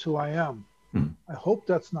represents who I am. I hope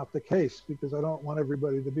that's not the case, because I don't want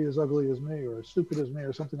everybody to be as ugly as me or as stupid as me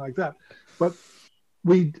or something like that. But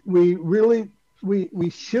we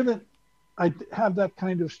shouldn't have that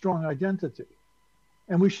kind of strong identity.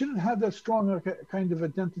 And we shouldn't have that strong kind of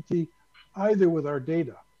identity either with our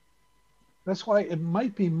data. That's why it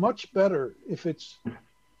might be much better if it's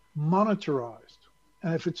monetarized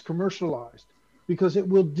and if it's commercialized, because it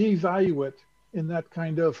will devalue it in that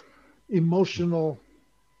kind of emotional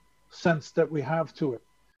sense that we have to it.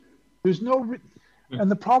 There's no, and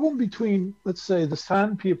the problem between, let's say, the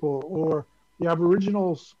San people or the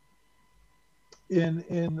Aboriginals in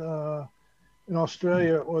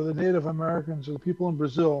Australia, or the Native Americans, or the people in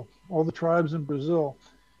Brazil, all the tribes in Brazil,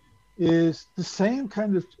 is the same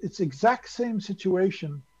kind of, it's exact same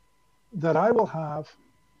situation that I will have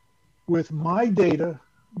with my data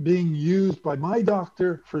being used by my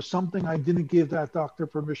doctor for something I didn't give that doctor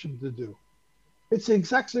permission to do. It's the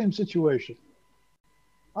exact same situation.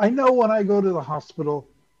 I know when I go to the hospital,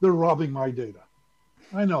 they're robbing my data.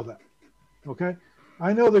 I know that, okay?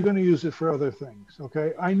 I know they're going to use it for other things,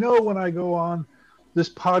 okay? I know when I go on this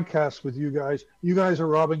podcast with you guys are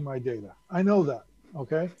robbing my data. I know that,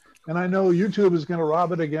 okay? And I know YouTube is going to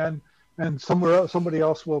rob it again, and somewhere else, somebody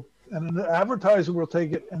else will, and an advertiser will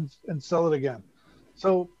take it and sell it again.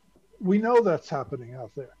 So we know that's happening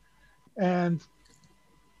out there. And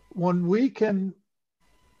when we can,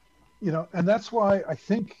 and that's why I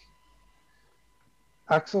think,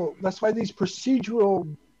 Axel, that's why these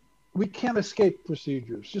we can't escape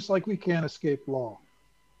procedures, just like we can't escape law.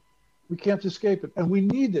 We can't escape it, and we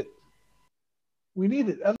need it. We need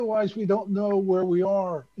it. Otherwise, we don't know where we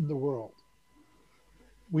are in the world.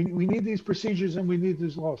 We need these procedures, and we need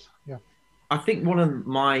these laws. Yeah. I think one of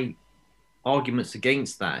my arguments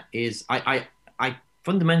against that is I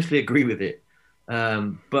fundamentally agree with it.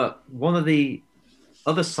 But one of the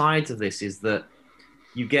other sides of this is that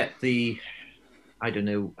you get the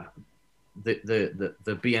BMW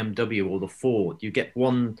or the Ford. You get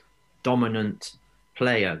one dominant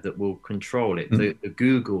player that will control it, the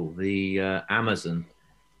Google, the Amazon,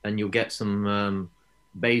 and you'll get some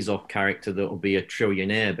Bezos character that will be a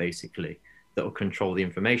trillionaire, basically, that will control the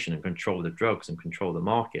information and control the drugs and control the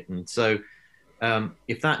market. And so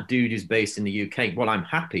if that dude is based in the UK, well, I'm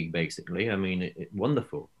happy, basically. I mean,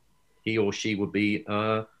 wonderful. He or she would be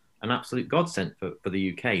an absolute godsend for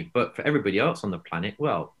the UK. But for everybody else on the planet,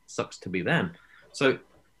 well, sucks to be them. So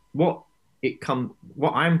what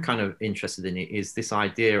I'm kind of interested in is this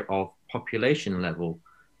idea of population level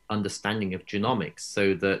understanding of genomics,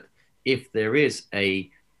 so that if there is a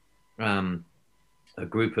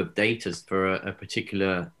group of data for a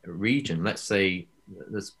particular region, let's say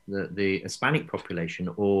the Hispanic population,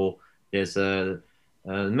 or there's a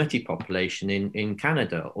Métis population in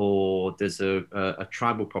Canada, or there's a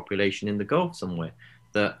tribal population in the Gulf somewhere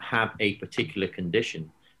that have a particular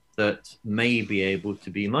condition that may be able to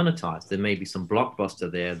be monetized. There may be some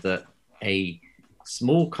blockbuster there that a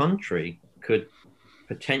small country could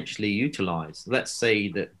potentially utilize. Let's say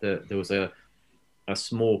that there was a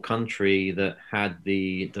small country that had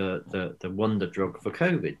the wonder drug for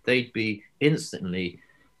COVID. They'd be instantly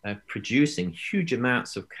producing huge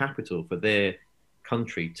amounts of capital for their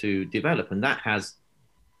country to develop, and that has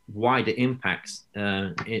wider impacts,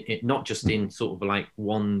 not just in sort of like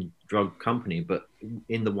one drug company, but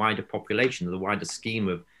in the wider population, the wider scheme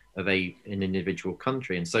of an individual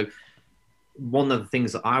country. And so one of the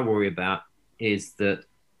things that I worry about is that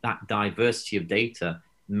diversity of data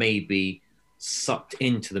may be sucked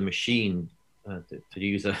into the machine, to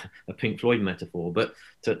use a Pink Floyd metaphor, but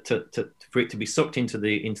for it to be sucked into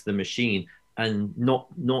the machine, and not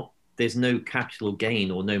there's no capital gain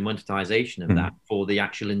or no monetization of that for the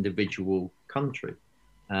actual individual country.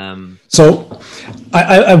 So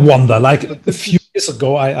I wonder, like a few years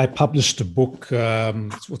ago, I published a book,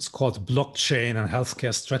 what's called Blockchain and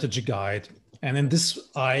Healthcare Strategy Guide. And in this,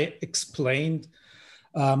 I explained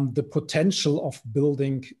the potential of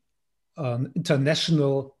building an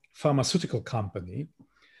international pharmaceutical company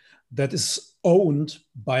that is owned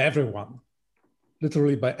by everyone,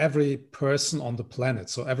 literally by every person on the planet.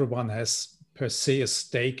 So everyone has per se a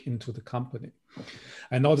stake into the company.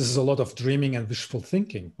 I know this is a lot of dreaming and wishful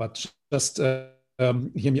thinking, but just hear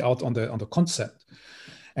me out on the concept.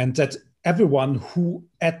 And that everyone who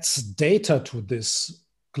adds data to this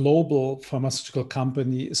global pharmaceutical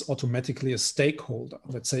company is automatically a stakeholder.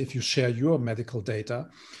 Let's say if you share your medical data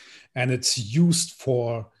and it's used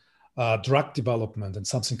for drug development and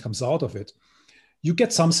something comes out of it, you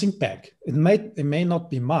get something back. It may not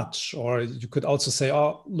be much, or you could also say,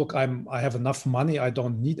 oh, look, I have enough money. I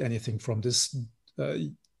don't need anything from this.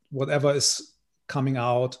 Whatever is coming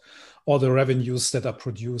out, all the revenues that are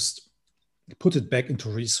produced, put it back into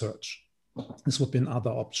research. This would be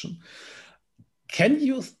another option. Can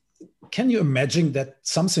you imagine that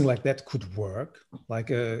something like that could work,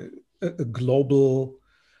 like a global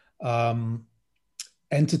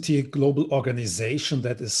entity, a global organization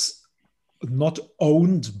that is not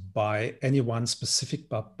owned by anyone specific,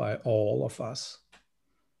 but by all of us?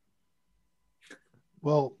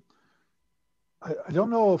 Well, I don't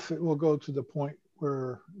know if it will go to the point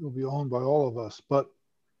where it will be owned by all of us, but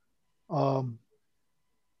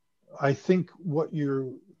I think what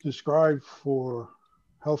you described for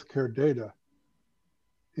healthcare data,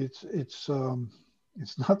 it's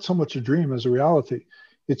not so much a dream as a reality.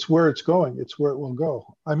 It's where it's going. It's where it will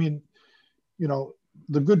go. I mean, you know,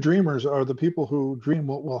 the good dreamers are the people who dream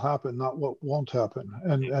what will happen, not what won't happen.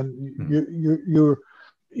 And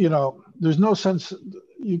you know, there's no sense.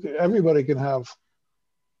 Everybody can have,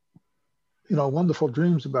 you know, wonderful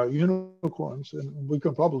dreams about unicorns, and we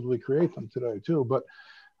can probably create them today too. But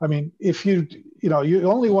I mean, if you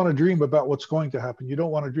only want to dream about what's going to happen. You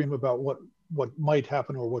don't want to dream about what might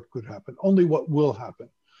happen or what could happen. Only what will happen.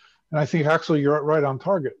 And I think, Axel, you're right on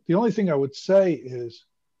target. The only thing I would say is,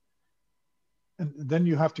 and then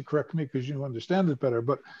you have to correct me because you understand it better,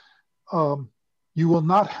 but you will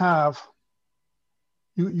not have,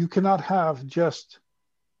 you cannot have just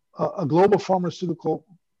a global pharmaceutical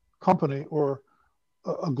company or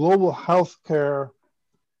a global healthcare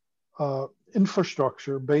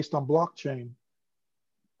infrastructure based on blockchain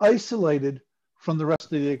isolated from the rest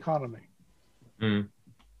of the economy. Mm.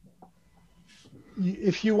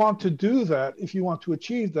 If you want to do that, if you want to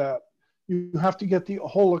achieve that, you have to get the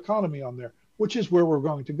whole economy on there, which is where we're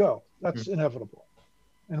going to go. That's inevitable.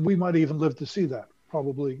 And we might even live to see that,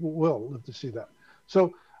 probably will live to see that.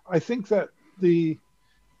 So I think that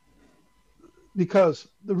because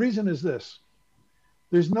the reason is this,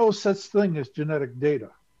 there's no such thing as genetic data.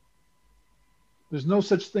 There's no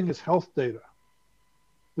such thing as health data.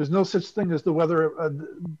 There's no such thing as the weather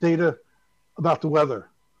data about the weather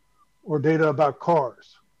or data about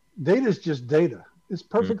cars. Data is just data. It's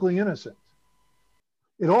perfectly innocent.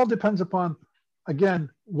 It all depends upon, again,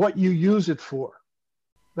 what you use it for.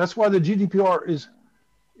 That's why the GDPR is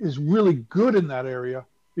really good in that area,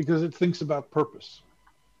 because it thinks about purpose.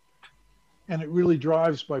 And it really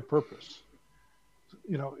drives by purpose.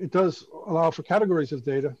 You know, it does allow for categories of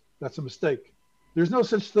data. That's a mistake. There's no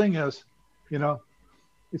such thing as, you know,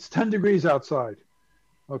 it's 10 degrees outside.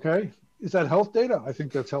 Okay. Is that health data? I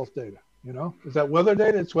think that's health data. You know, is that weather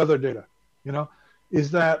data? It's weather data. You know,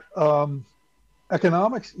 is that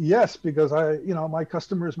economics? Yes, because my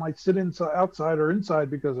customers might sit outside or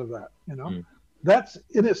inside because of that. You know, that's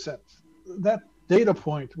innocent. That data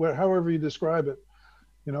point, however you describe it,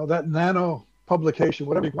 you know, that nano publication,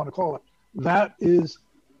 whatever you want to call it,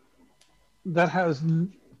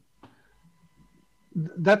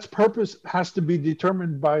 that's purpose has to be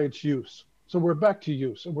determined by its use. So we're back to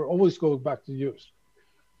use, and we're always going back to use.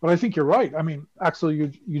 But I think you're right. I mean, Axel,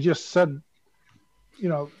 you just said, you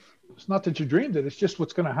know, it's not that you dreamed it, it's just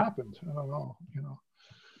what's going to happen. I don't know, you know.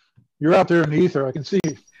 You're out there in the ether, I can see.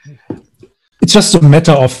 it's just a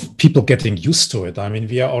matter of people getting used to it. I mean,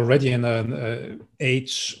 we are already in an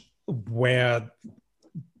age where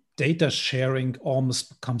data sharing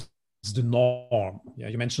almost becomes the norm. Yeah,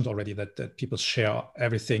 you mentioned already that people share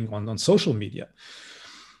everything on social media.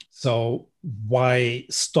 So why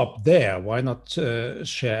stop there? Why not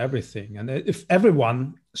share everything? And if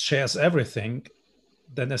everyone shares everything,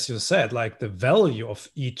 then, as you said, like the value of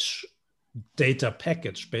each data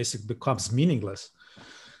package basically becomes meaningless.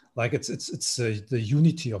 Like it's the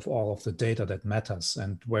unity of all of the data that matters,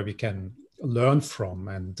 and where we can learn from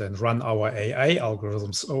and then run our AI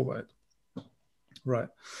algorithms over it. Right.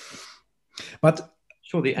 But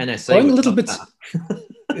sure, the NSA going a would little love bit, that.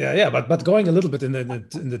 yeah, but going a little bit in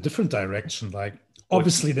the different direction. Like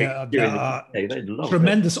obviously there are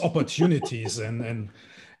tremendous opportunities in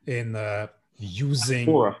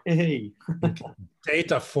using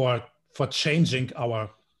data for changing our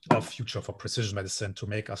future, for precision medicine, to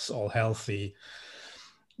make us all healthy.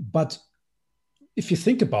 But if you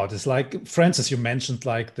think about it, like Francis, you mentioned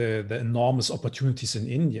like the enormous opportunities in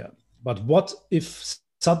India. But what if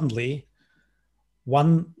suddenly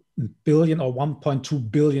 1 billion or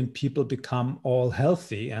 1.2 billion people become all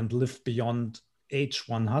healthy and live beyond age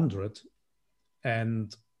 100?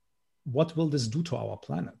 And what will this do to our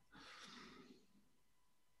planet?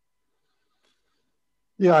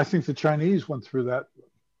 Yeah, I think the Chinese went through that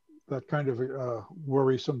kind of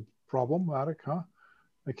worrisome problematic, huh?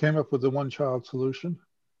 They came up with the one-child solution,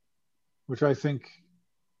 which I think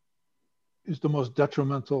is the most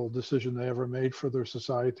detrimental decision they ever made for their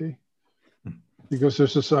society, because their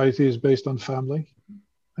society is based on family,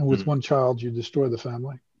 and with one child you destroy the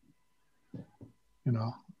family, you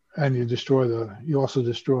know, and you also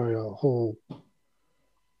destroy a whole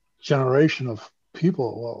generation of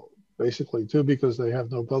people, well, basically too, because they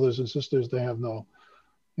have no brothers and sisters, they have no,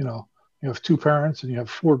 you know, you have 2 parents and you have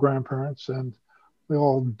 4 grandparents, and they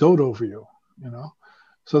all dote over you, you know.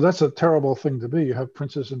 So that's a terrible thing to be. You have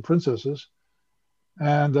princes and princesses.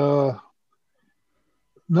 And no,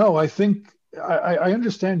 I think I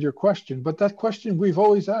understand your question, but that question we've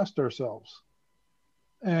always asked ourselves.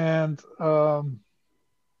 And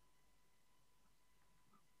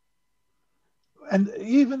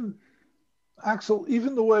even, Axel,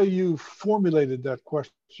 even the way you formulated that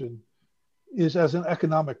question is as an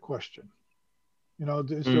economic question. You know,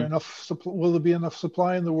 is there enough supply? Will there be enough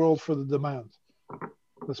supply in the world for the demand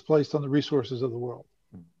that's placed on the resources of the world?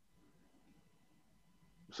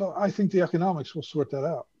 So I think the economics will sort that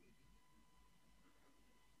out.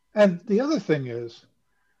 And the other thing is,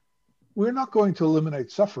 we're not going to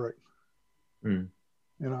eliminate suffering. You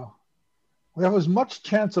know, we have as much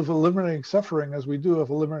chance of eliminating suffering as we do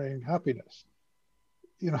of eliminating happiness.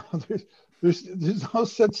 You know, there's no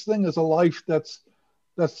such thing as a life that's,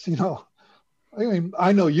 you know, I mean,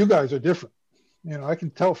 I know you guys are different. You know, I can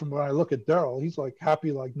tell from when I look at Daryl, he's like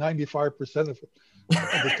happy like 95% of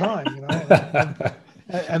the time, you know,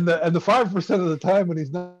 and the 5% of the time when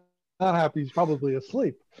he's not happy, he's probably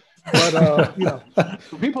asleep. But you know,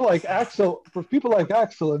 for people like Axel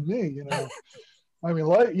and me, you know, I mean,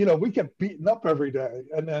 like, you know, we get beaten up every day,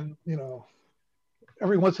 and then, you know,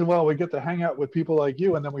 every once in a while we get to hang out with people like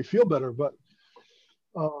you, and then we feel better. But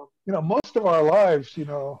you know, most of our lives, you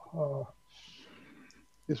know,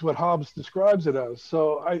 is what Hobbes describes it as.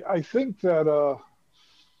 So I think that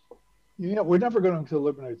you know, we're never going to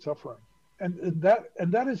eliminate suffering, and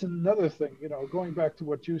that is another thing. You know, going back to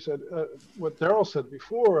what you said, what Daryl said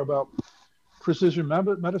before about precision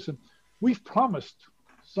medicine, we've promised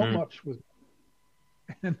so much with,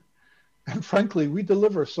 and frankly, we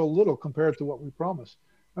deliver so little compared to what we promise.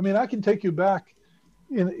 I mean, I can take you back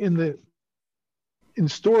in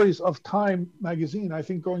stories of Time magazine, I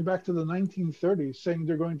think going back to the 1930s, saying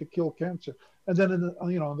they're going to kill cancer, and then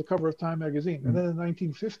you know, on the cover of Time magazine, and then in the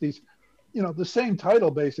 1950s, you know, the same title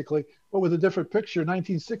basically, but with a different picture.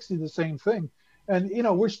 1960, the same thing, and you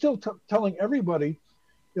know, we're still telling everybody,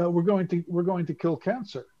 you know, we're going to kill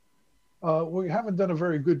cancer. We haven't done a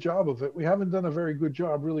very good job of it. We haven't done a very good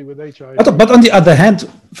job really with HIV. But on the other hand,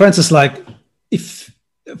 Francis, like if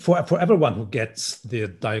for everyone who gets the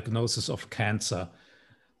diagnosis of cancer,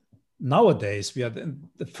 nowadays we are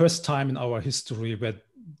the first time in our history where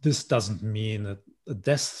this doesn't mean a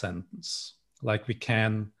death sentence. Like we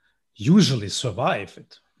can usually survive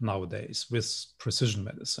it nowadays with precision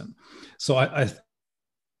medicine. So I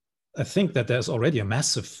think that there's already a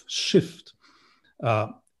massive shift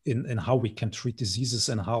in how we can treat diseases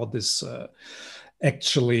and how this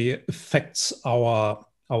actually affects our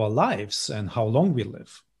lives and how long we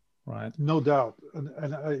live, right? No doubt,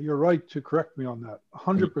 and you're right to correct me on that.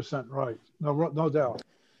 100% right. No doubt.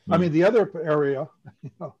 I mean, the other area, you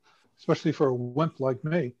know, especially for a wimp like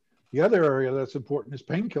me. The other area that's important is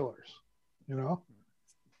painkillers. You know,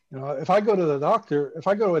 if I go to the doctor, if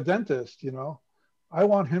I go to a dentist, I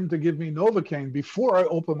want him to give me Novocaine before I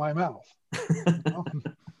open my mouth.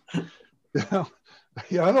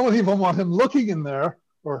 Yeah, I don't even want him looking in there,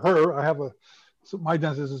 or her. My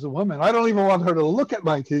dentist is a woman. I don't even want her to look at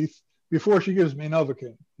my teeth before she gives me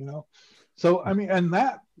Novocaine. So I mean, and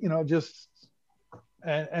that just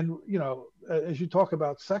and as you talk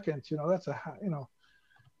about seconds, that's a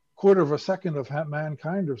quarter of a second of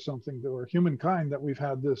mankind or something, or humankind, that we've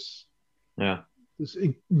had this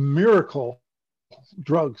miracle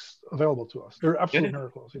drugs available to us. They're absolute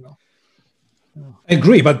miracles. I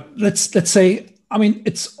agree, but let's say, I mean,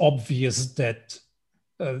 it's obvious that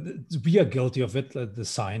we are guilty of it, the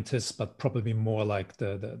scientists, but probably more like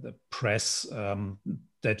the press,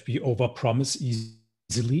 that we overpromise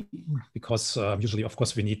easily, because usually, of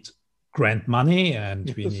course, we need grant money,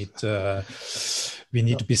 and we need to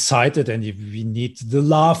be cited, and we need the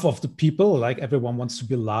love of the people. Like, everyone wants to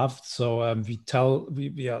be loved, so we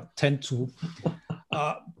tend to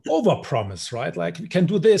overpromise, right? Like, we can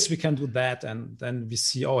do this, we can do that, and then we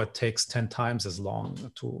see, it takes 10 times as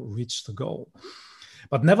long to reach the goal.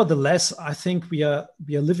 But nevertheless, I think we are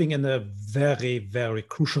living in a very, very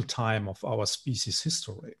crucial time of our species'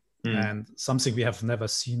 history, and something we have never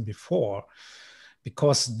seen before,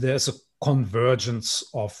 because there's a convergence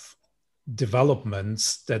of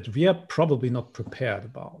developments that we are probably not prepared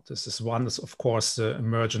about. This is one, is of course the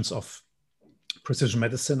emergence of precision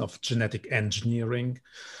medicine, of genetic engineering,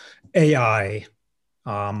 AI,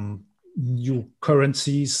 new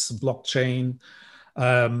currencies, blockchain,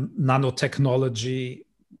 nanotechnology,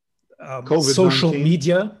 social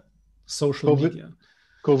media,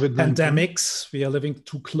 COVID, pandemics. We are living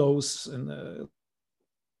too close in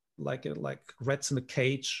like rats in a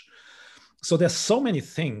cage. So there's so many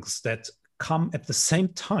things that come at the same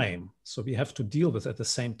time, so we have to deal with at the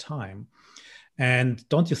same time. And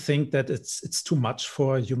don't you think that it's too much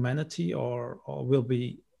for humanity, or will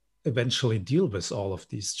we eventually deal with all of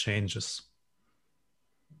these changes?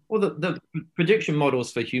 Well, the prediction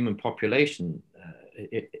models for human population,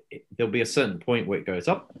 there'll be a certain point where it goes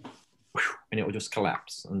up, and it will just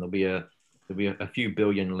collapse, and there'll be a few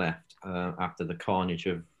billion left after the carnage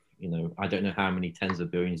of, I don't know how many tens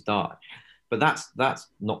of billions die, but that's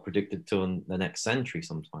not predicted till the next century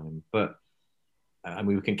sometime. But I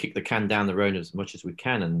mean, we can kick the can down the road as much as we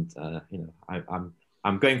can, and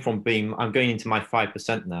I'm going into my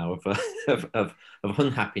 5% now of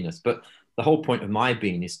unhappiness. But the whole point of my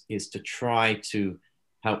being is to try to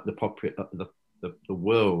help the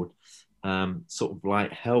world, sort of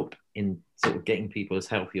like help in sort of getting people as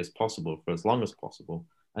healthy as possible for as long as possible.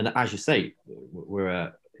 And as you say,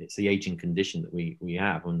 it's the aging condition that we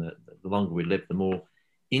have, and the longer we live, the more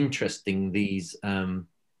interesting these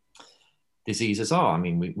diseases are. I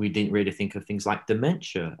mean, we didn't really think of things like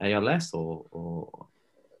dementia, ALS, or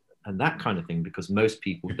and that kind of thing, because most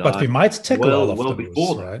people die. But we might tackle all of those,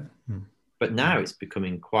 before that. Right? But now it's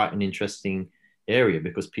becoming quite an interesting area,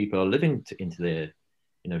 because people are living into their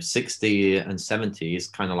 60 and 70 is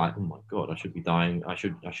kind of like, oh my God, I should be dying. I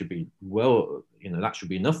should be, well, that should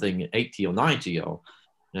be nothing, 80 or 90, or,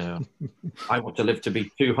 I want to live to be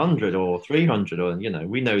 200 or 300, or,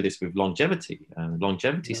 we know this with longevity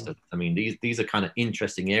stuff. I mean, these are kind of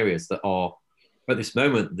interesting areas that are, at this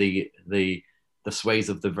moment, the sways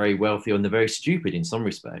of the very wealthy and the very stupid in some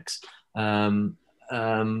respects,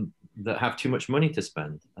 that have too much money to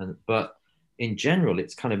spend. But in general,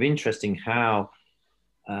 it's kind of interesting how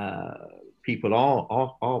people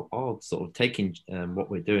are sort of taking what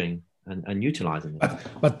we're doing and utilizing it.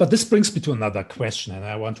 But this brings me to another question, and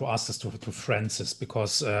I want to ask this to Francis,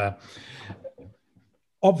 because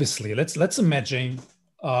obviously, let's imagine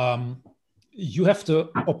you have the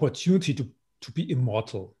opportunity to be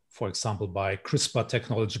immortal, for example, by CRISPR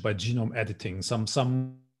technology, by genome editing.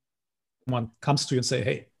 Someone comes to you and say,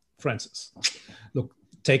 "Hey, Francis, look,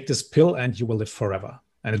 take this pill and you will live forever,"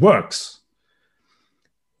 and it works.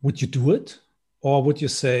 Would you do it, or would you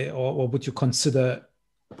say, or would you consider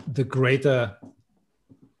the greater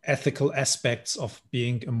ethical aspects of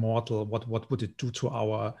being immortal? What would it do to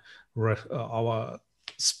our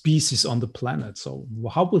species on the planet? So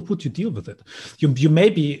how would you deal with it? You may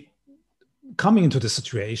be coming into the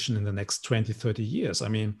situation in the next 20, 30 years. I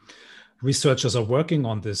mean, researchers are working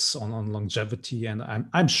on this, on longevity, and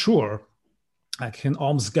I'm sure, I can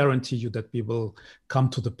almost guarantee you that we will come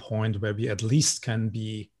to the point where we at least can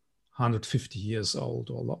be 150 years old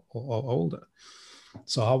or older.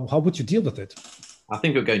 So how would you deal with it? I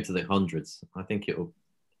think it'll go into the hundreds. I think it'll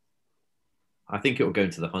go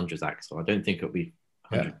into the hundreds, Axel. I don't think it'll be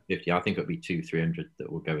 150. I think it'll be 200-300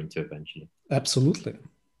 that we'll go into eventually. Absolutely.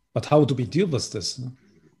 But how do we deal with this?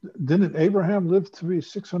 Didn't Abraham live to be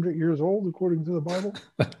 600 years old according to the Bible?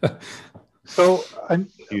 So, I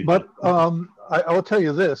will tell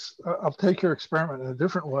you this. I'll take your experiment in a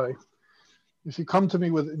different way. If you come to me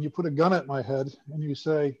and you put a gun at my head and you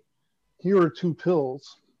say, here are 2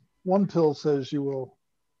 pills. One pill says you will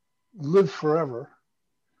live forever,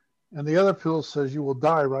 and the other pill says you will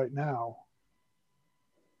die right now.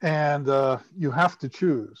 And you have to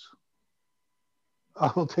choose. I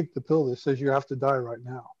will take the pill that says you have to die right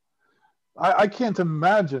now. I can't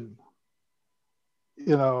imagine,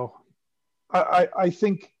 I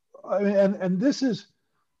think, and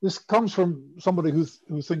this comes from somebody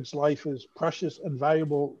who thinks life is precious and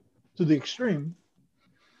valuable to the extreme.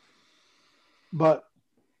 But,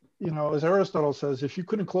 as Aristotle says, if you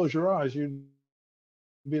couldn't close your eyes, you'd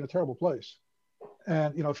be in a terrible place.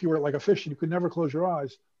 And, if you were like a fish and you could never close your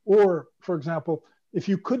eyes, or, for example, if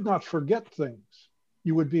you could not forget things,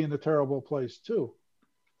 you would be in a terrible place too.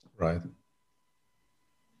 Right.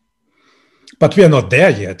 But we are not there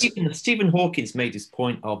yet. Stephen Hawking's made this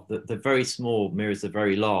point of the very small mirrors the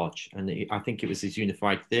very large. And I think it was his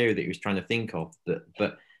unified theory that he was trying to think of,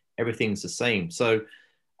 but everything's the same. So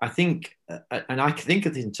I think, and I think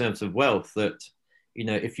of it in terms of wealth, that,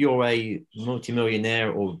 if you're a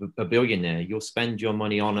multimillionaire or a billionaire, you'll spend your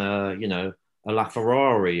money on a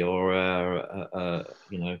LaFerrari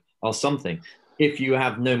or something. If you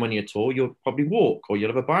have no money at all, you'll probably walk, or you'll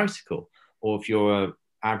have a bicycle. Or if you're an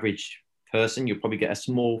average person, you'll probably get a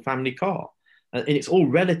small family car. And it's all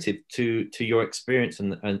relative to your experience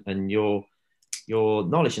and your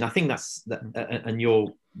knowledge. And I think that's and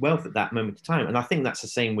your wealth at that moment in time. And I think that's the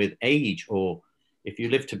same with age. Or if you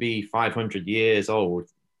live to be 500 years old,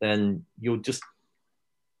 then you'll just.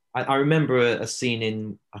 I remember a scene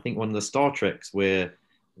in, I think, one of the Star Treks where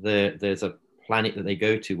there's a planet that they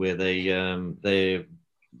go to where they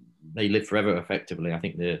live forever effectively. I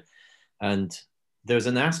think and there's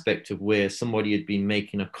an aspect of where somebody had been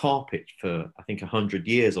making a carpet for, I think, 100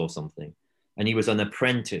 years or something, and he was an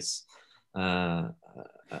apprentice. And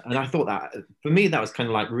I thought that, for me, that was kind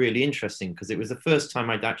of like really interesting, because it was the first time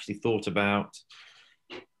I'd actually thought about,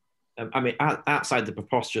 outside the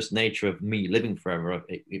preposterous nature of me living forever,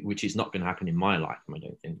 which is not going to happen in my lifetime, I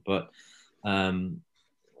don't think. But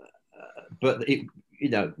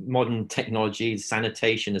modern technology,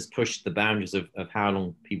 sanitation has pushed the boundaries of how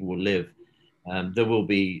long people will live. There will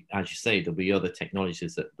be, as you say, there'll be other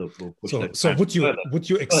technologies that will push. So would you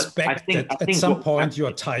expect that at some point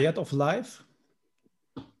you're tired of life?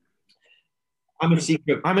 I'm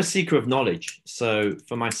a seeker of knowledge. So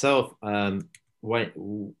for myself,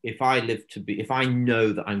 if I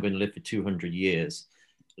know that I'm going to live for 200 years,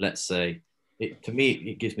 let's say, to me,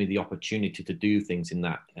 it gives me the opportunity to do things in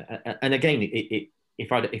that. And again,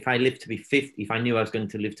 if I live to be 50, if I knew I was going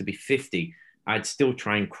to live to be 50, I'd still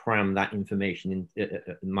try and cram that information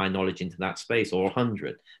my knowledge into that space, or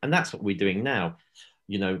 100. And that's what we're doing now.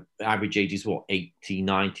 Average age is 80,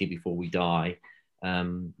 90 before we die.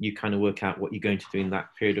 You kind of work out what you're going to do in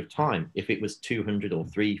that period of time. If it was 200 or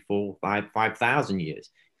 3, 4, 5,000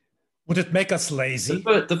 years. Would it make us lazy?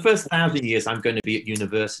 The first 1,000 years, I'm going to be at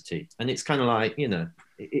university. And it's kind of like,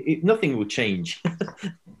 nothing will change.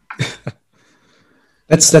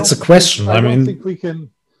 That's a question.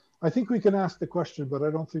 I think we can ask the question, but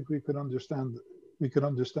I don't think we could understand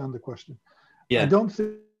the question. Yeah. I don't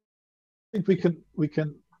think we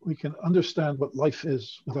can understand what life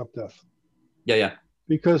is without death. Yeah.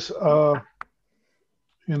 Because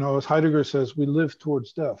as Heidegger says, we live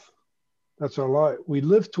towards death. That's our life. We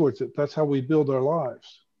live towards it. That's how we build our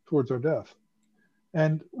lives, towards our death.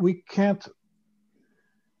 And we couldn't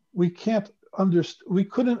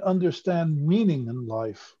understand meaning in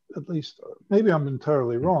life, at least, maybe I'm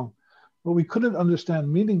entirely wrong, but we couldn't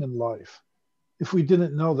understand meaning in life if we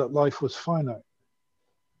didn't know that life was finite.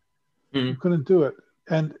 We couldn't do it.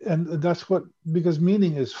 And that's because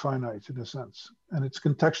meaning is finite in a sense, and it's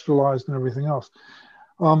contextualized and everything else.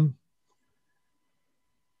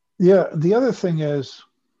 The other thing is,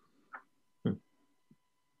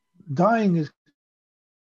 dying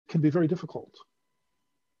can be very difficult.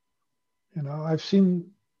 I've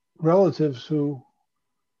seen relatives who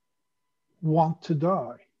want to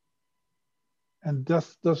die, and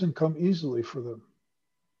death doesn't come easily for them.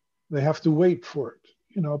 They have to wait for it.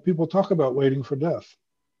 People talk about waiting for death,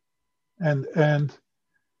 and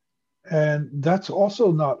that's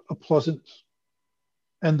also not a pleasant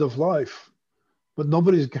end of life. But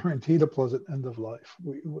nobody's guaranteed a pleasant end of life.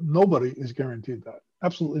 Nobody is guaranteed that.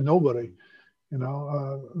 Absolutely nobody.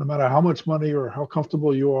 No matter how much money or how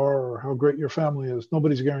comfortable you are or how great your family is,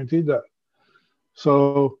 nobody's guaranteed that.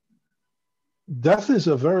 So death is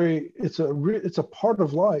it's a part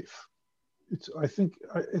of life. I think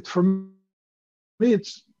it's for me,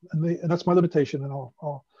 and that's my limitation, and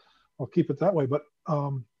I'll keep it that way. But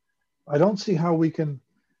I don't see how we can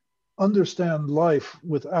understand life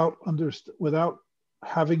without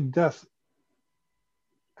having death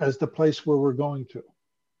as the place where we're going to,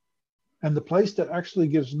 and the place that actually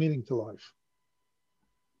gives meaning to life,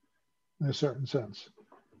 in a certain sense.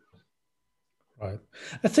 Right.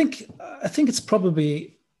 I think it's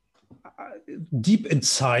probably deep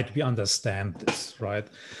inside we understand this, right?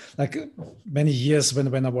 Like many years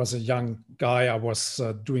when I was a young guy, I was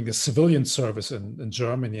doing a civilian service in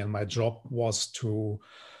Germany, and my job was to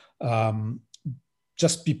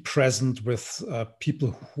just be present with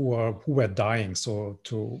people who were dying. So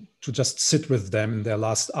to just sit with them in their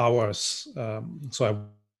last hours. So I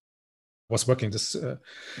was working this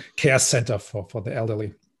care center for the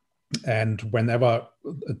elderly. And whenever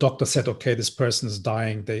a doctor said, okay, this person is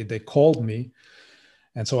dying, they called me.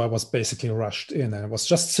 And so I was basically rushed in, and I was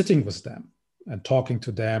just sitting with them and talking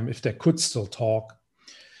to them if they could still talk.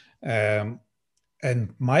 And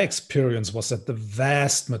my experience was that the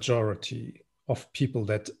vast majority of people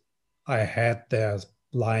that I had there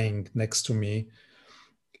lying next to me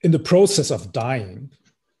in the process of dying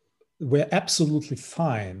were absolutely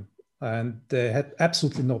fine, and they had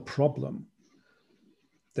absolutely no problem.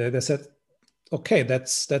 They said, okay,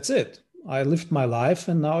 that's it. I lived my life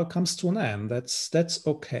and now it comes to an end. That's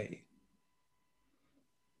okay.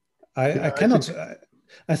 I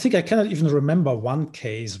think I cannot even remember one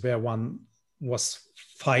case where one was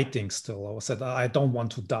fighting still, or said, I don't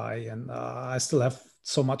want to die and I still have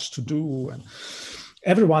so much to do. And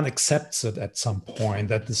everyone accepts it at some point,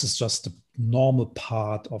 that this is just a normal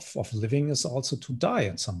part of living, is also to die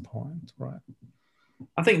at some point, right?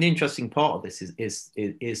 I think the interesting part of this is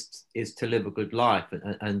to live a good life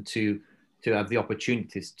and to have the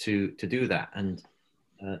opportunities to do that. And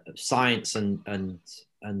science and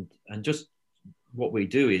just what we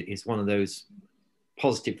do is one of those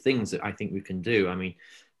positive things that I think we can do. I mean,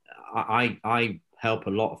 I help a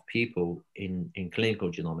lot of people in clinical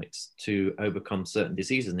genomics to overcome certain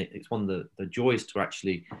diseases, and it's one of the joys to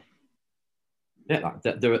actually. Yeah,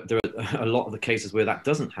 there are a lot of the cases where that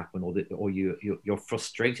doesn't happen, or you're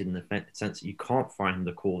frustrated in the sense that you can't find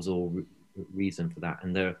the causal reason for that.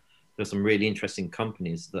 And there's some really interesting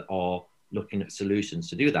companies that are looking at solutions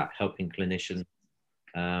to do that, helping clinicians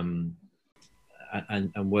and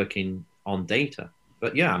working on data.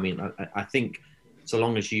 But yeah, I mean, I think so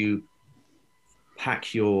long as you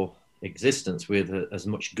pack your existence with as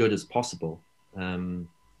much good as possible, do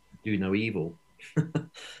no evil.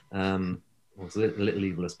 Or as little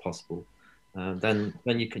evil as possible, then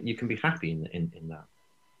you can be happy in that.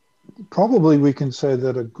 Probably we can say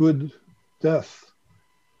that a good death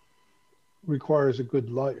requires a good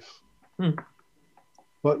life.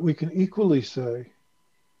 But we can equally say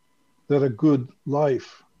that a good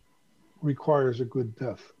life requires a good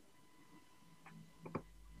death.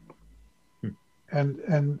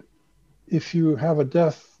 And if you have a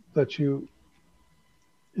death that you,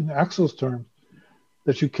 in Axel's terms,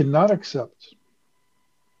 that you cannot accept,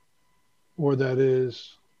 or that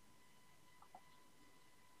is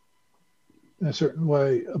in a certain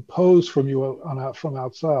way opposed from you from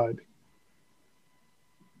outside,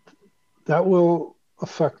 that will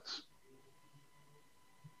affect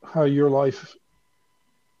how your life,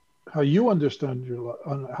 how you understand your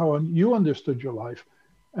life, how you understood your life,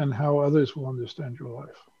 and how others will understand your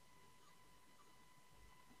life.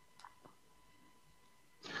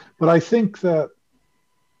 But I think that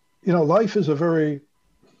life is a very,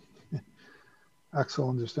 Axel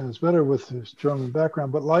understands better with his German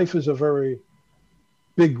background, but life is a very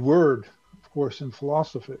big word, of course, in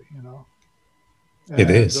philosophy,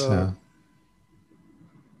 It is.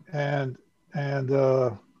 And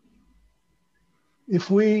if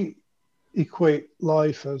we equate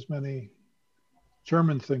life, as many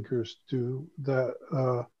German thinkers do,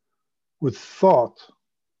 that with thought,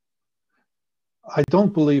 I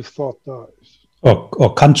don't believe thought dies.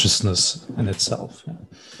 Or consciousness in itself. Yeah.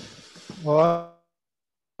 Well,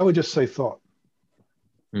 I would just say thought.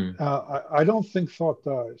 I don't think thought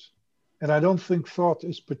dies. And I don't think thought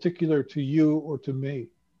is particular to you or to me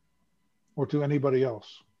or to anybody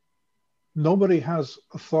else. Nobody has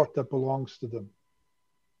a thought that belongs to them.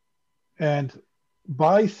 And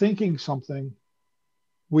by thinking something,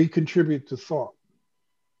 we contribute to thought.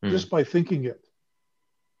 Just by thinking it.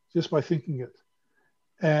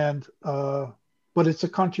 And but it's a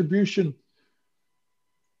contribution.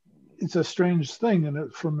 it's a strange thing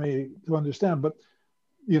for me to understand. But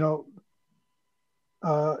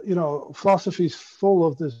philosophy is full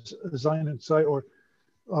of this Sein und Zeit, or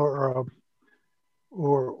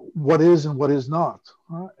what is and what is not.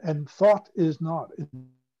 And thought is not. It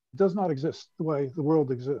does not exist the way the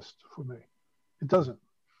world exists for me. It doesn't.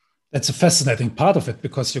 That's a fascinating part of it,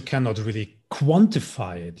 because you cannot really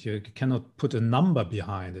quantify it. You cannot put a number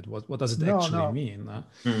behind it. What does it actually mean? No,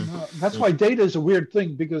 that's why data is a weird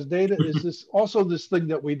thing, because data is this thing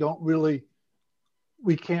that we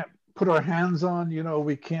can't put our hands on,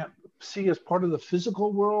 we can't see as part of the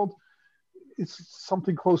physical world. It's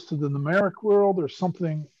something close to the numeric world or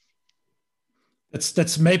something.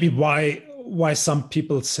 That's maybe why some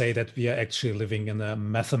people say that we are actually living in a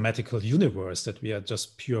mathematical universe, that we are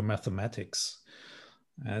just pure mathematics.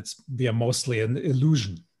 We are mostly an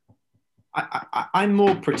illusion. I'm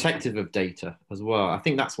more protective of data as well. I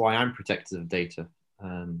think that's why I'm protective of data.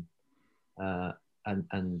 I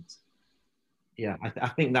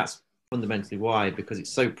think that's fundamentally why, because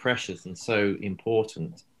it's so precious and so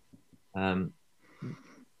important. To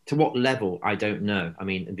what level, I don't know. I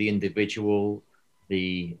mean, the individual,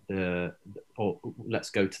 or let's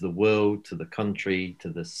go to the world, to the country, to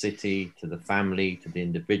the city, to the family, to the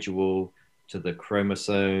individual, to the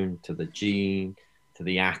chromosome, to the gene, to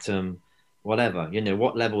the atom, whatever.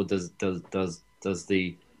 What level does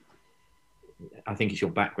the I think it's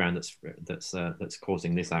your background that's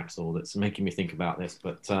causing this, Axel, that's making me think about this.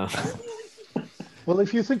 But well,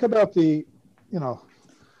 if you think about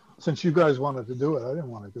since you guys wanted to do it, I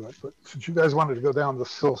didn't want to do it, but since you guys wanted to go down the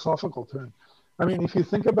philosophical turn, I mean, if you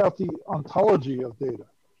think about the ontology of data,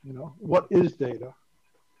 what is data?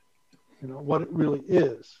 What it really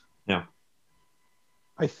is. Yeah.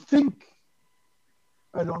 I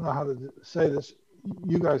don't know how to say this.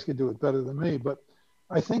 You guys could do it better than me, but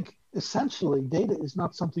I think essentially data is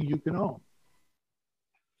not something you can own.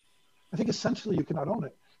 I think essentially you cannot own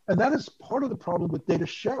it. And that is part of the problem with data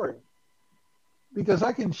sharing. Because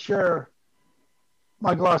I can share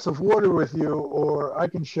my glass of water with you, or I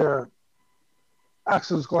can share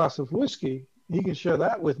Axel's glass of whiskey. He can share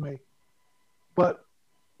that with me. But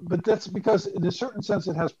that's because in a certain sense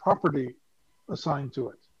it has property assigned to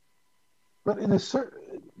it. But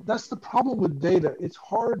that's the problem with data. It's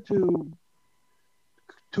hard to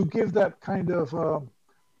give that kind of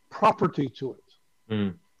property to it.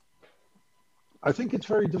 Mm. I think it's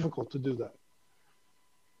very difficult to do that.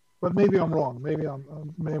 But maybe I'm wrong. Maybe I'm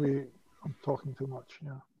talking too much.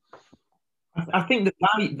 Yeah. I think the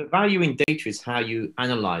value in data is how you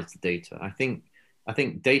analyze the data. I think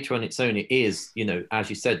data on its own, it is, as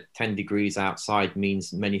you said, 10 degrees outside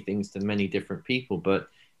means many things to many different people. But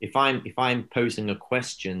if I'm posing a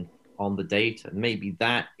question on the data, maybe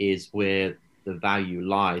that is where the value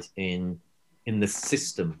lies in the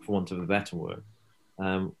system, for want of a better word.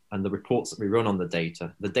 And the reports that we run on the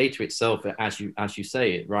data itself, as you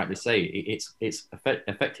rightly say, it's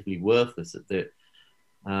effectively worthless. That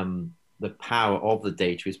the power of the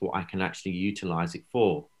data is what I can actually utilize it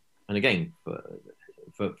for, and again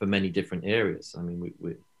for many different areas. I mean,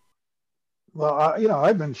 well,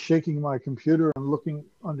 I've been shaking my computer and looking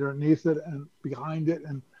underneath it and behind it,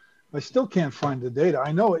 and I still can't find the data.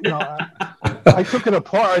 I know it. I took it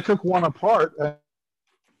apart. I took one apart. And,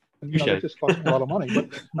 it just cost me a lot of money, but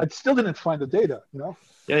I still didn't find the data,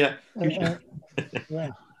 Yeah. Yeah.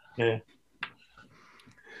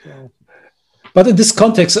 So. But in this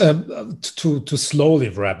context, to slowly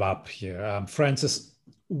wrap up here, Francis,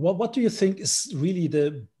 what do you think is really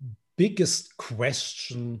the biggest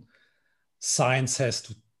question science has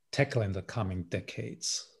to tackle in the coming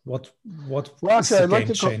decades? What is the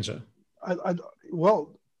game changer?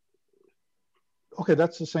 Okay,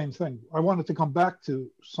 that's the same thing. I wanted to come back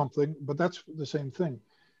to something, but that's the same thing.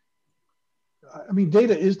 I mean,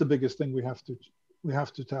 data is the biggest thing we have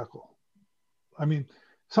to tackle. I mean,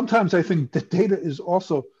 sometimes I think that data is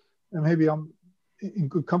also, and maybe I'm in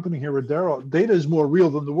good company here with Daryl, data is more real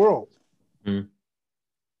than the world to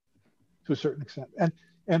a certain extent.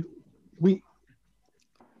 And we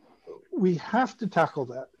have to tackle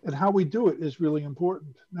that, and how we do it is really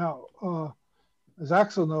important. Now, as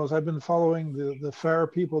Axel knows, I've been following the FAIR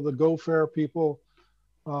people, the Go FAIR people,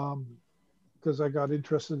 because I got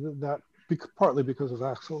interested in that, partly because of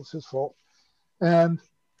Axel, it's his fault. And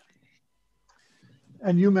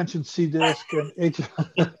you mentioned CDISC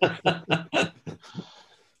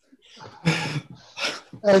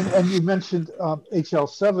and and you mentioned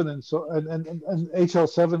HL7 and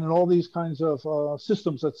HL7 and all these kinds of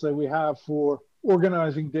systems that say we have for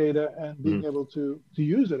organizing data and being able to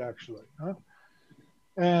use it actually.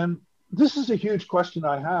 And this is a huge question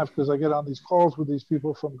I have, because I get on these calls with these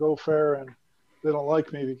people from GoFair, and they don't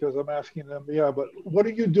like me because I'm asking them, yeah, but what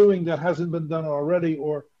are you doing that hasn't been done already?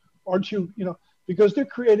 Or aren't you, because they're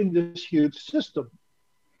creating this huge system.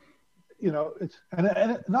 It's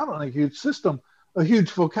and not only a huge system, a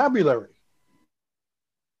huge vocabulary.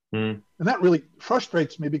 And that really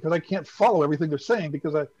frustrates me, because I can't follow everything they're saying,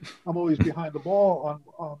 because I'm always behind the ball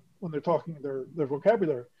on when they're talking their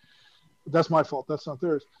vocabulary. But that's my fault. That's not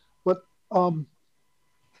theirs. But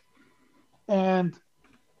and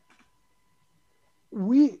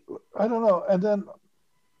I don't know.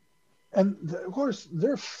 And of course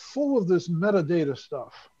they're full of this metadata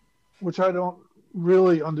stuff, which I don't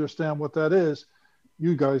really understand what that is.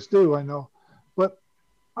 You guys do, I know. But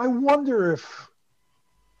I wonder if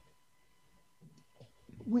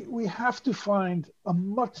we have to find a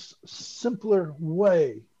much simpler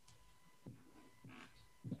way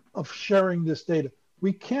of sharing this data.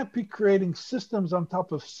 We can't be creating systems on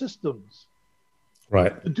top of systems.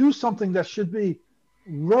 Right. To do something that should be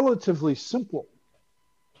relatively simple.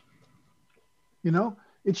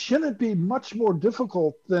 It shouldn't be much more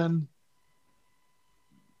difficult than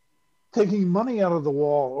taking money out of the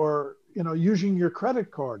wall, or using your credit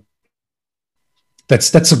card.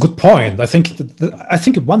 That's a good point. I think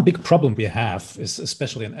one big problem we have is,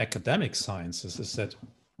 especially in academic sciences, is that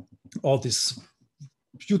all these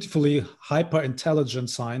beautifully hyper intelligent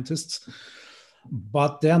scientists,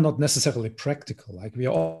 but they're not necessarily practical. Like, we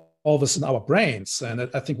are always in our brains, and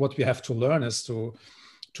I think what we have to learn is to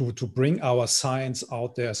bring our science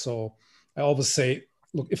out there. So I always say,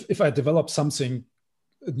 look, if I develop something,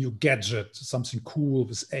 a new gadget, something cool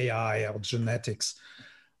with AI or genetics,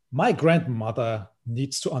 my grandmother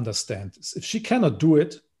needs to understand this. If she cannot do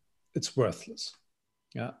it, it's worthless.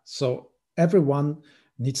 Yeah. So everyone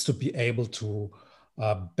needs to be able to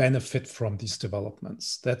benefit from these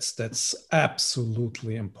developments. That's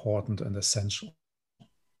absolutely important and essential.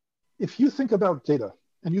 If you think about data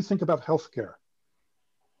and you think about healthcare,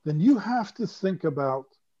 then you have to think about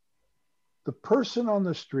the person on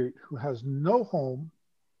the street who has no home,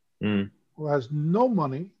 who has no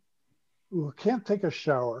money, who can't take a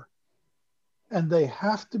shower, and they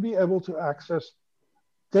have to be able to access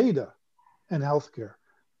data and healthcare.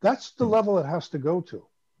 That's the level it has to go to.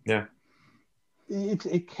 Yeah.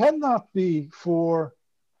 It cannot be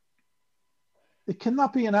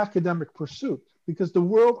an academic pursuit, because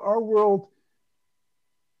our world,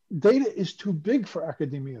 data is too big for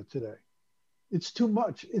academia today. It's too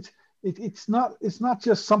much. It's not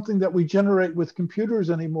just something that we generate with computers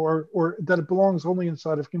anymore, or that it belongs only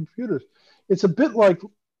inside of computers. It's a bit like,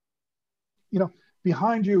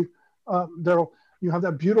 behind you, Daryl, you have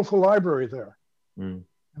that beautiful library there,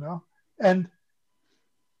 and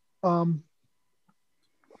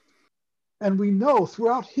we know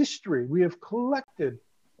throughout history we have collected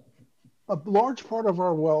a large part of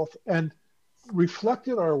our wealth and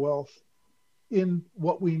reflected our wealth in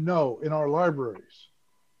what we know in our libraries.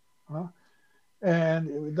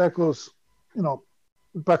 And that goes,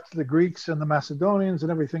 back to the Greeks and the Macedonians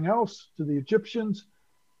and everything else, to the Egyptians.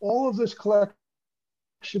 All of this collection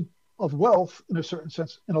of wealth, in a certain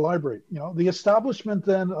sense, in a library. The establishment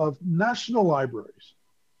then of national libraries,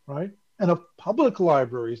 right, and of public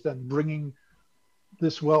libraries, then bringing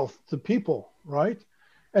this wealth to people, right?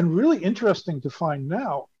 And really interesting to find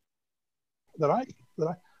now that I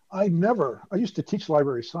used to teach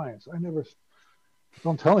library science.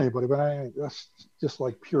 Don't tell anybody, but that's just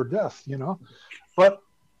like pure death, But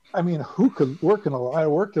I mean, who could work I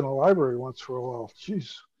worked in a library once for a while,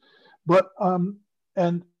 jeez. But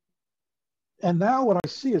and now what I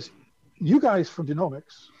see is you guys from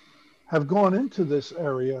genomics have gone into this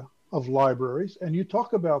area of libraries, and you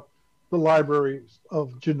talk about the libraries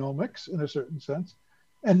of genomics in a certain sense.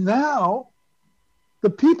 And now the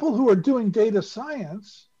people who are doing data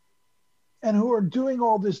science and who are doing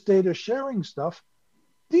all this data sharing stuff,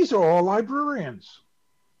 these are all librarians.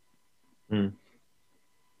 This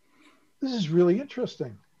is really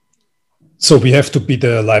interesting. So we have to be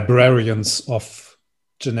the librarians of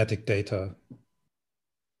genetic data.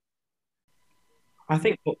 I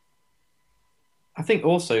think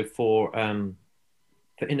also for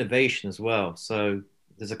innovation as well. So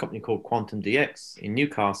there's a company called Quantum DX in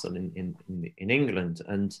Newcastle in England,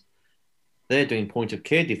 and they're doing point of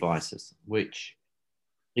care devices, which,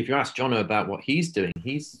 if you ask Jono about what he's doing,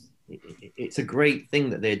 it's a great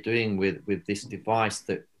thing that they're doing with this device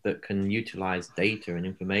that can utilize data and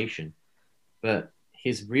information. But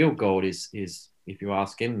his real goal is if you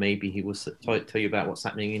ask him, maybe he will tell you about what's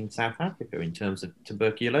happening in South Africa in terms of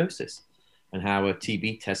tuberculosis, and how a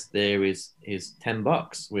TB test there is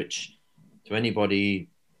 $10, which to anybody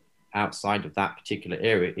outside of that particular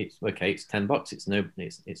area, it's okay. It's $10.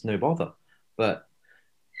 It's no bother. But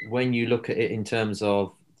when you look at it in terms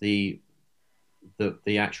of the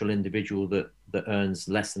actual individual that earns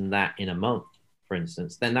less than that in a month, for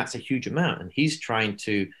instance, then that's a huge amount. And he's trying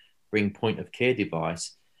to bring point of care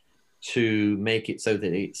device to make it so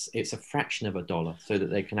that it's a fraction of a dollar, so that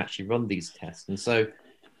they can actually run these tests. And so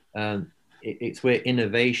it's where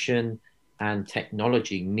innovation and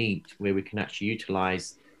technology meet, where we can actually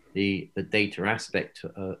utilize the data aspect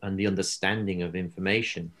and the understanding of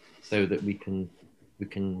information, so that we can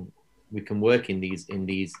work in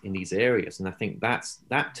these areas. And I think that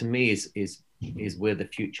to me is where the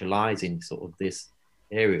future lies, in sort of this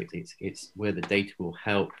area. It's where the data will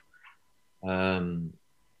help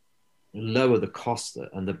lower the cost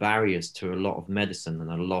and the barriers to a lot of medicine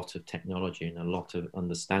and a lot of technology and a lot of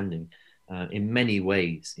understanding in many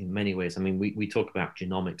ways. I mean, we talk about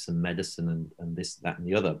genomics and medicine and this, that, and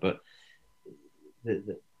the other, but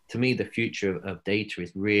to me, the future of data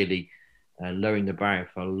is really lowering the barrier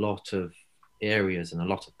for a lot of areas and a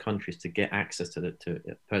lot of countries to get access to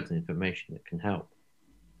pertinent information that can help.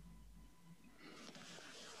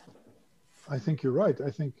 I think you're right. I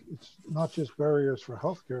think it's not just barriers for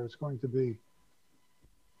healthcare. It's going to be,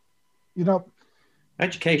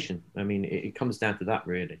 education. I mean, it comes down to that,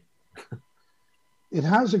 really. It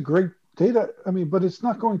has a great data. I mean, but it's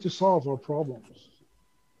not going to solve our problems.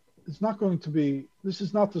 It's not going to be. This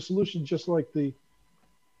is not the solution. Just like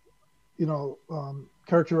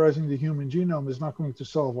characterizing the human genome is not going to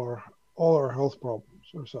solve all our health problems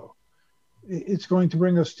or so. It's going to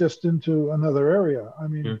bring us just into another area. I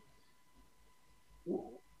mean.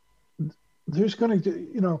 There's going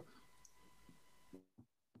to,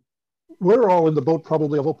 we're all in the boat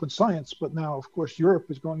probably of open science, but now, of course, Europe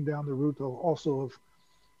is going down the route of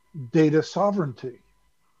data sovereignty,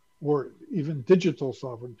 or even digital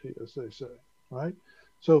sovereignty, as they say, right?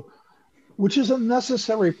 So, which is a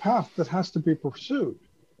necessary path that has to be pursued,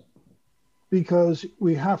 because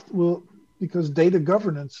because data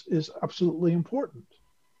governance is absolutely important.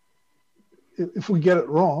 If we get it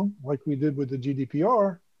wrong, like we did with the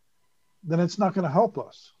GDPR, then it's not going to help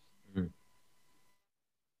us. Mm-hmm.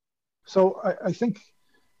 So I think,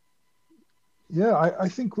 I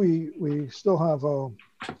think we still have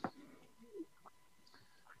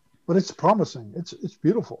but it's promising. It's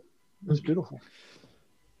beautiful. It's beautiful.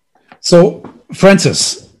 So,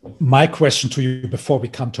 Francis, my question to you before we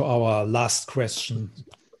come to our last question,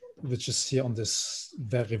 which is here on this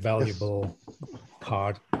very valuable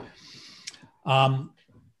part.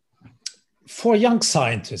 For young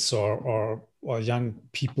scientists or young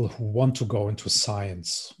people who want to go into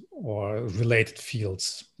science or related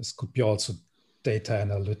fields, this could be also data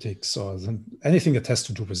analytics or anything that has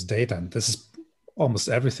to do with data, and this is almost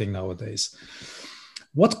everything nowadays.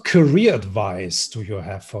 What career advice do you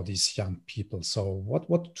have for these young people? So what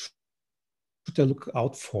should they look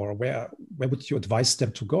out for? Where would you advise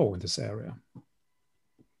them to go in this area?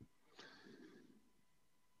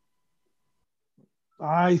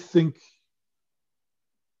 I think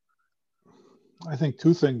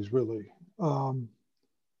two things, really.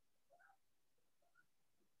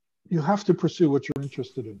 You have to pursue what you're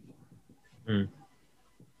interested in. Mm.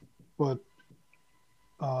 But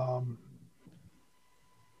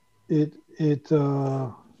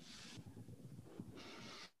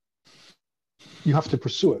you have to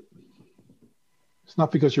pursue it. It's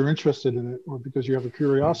not because you're interested in it or because you have a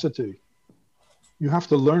curiosity. You have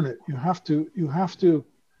to learn it. You have to,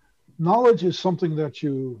 knowledge is something that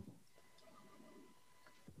you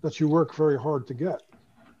work very hard to get.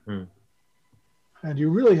 Mm. And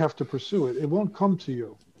you really have to pursue it. It won't come to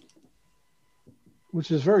you,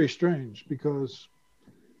 which is very strange, because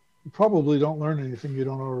you probably don't learn anything you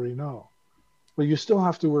don't already know, but you still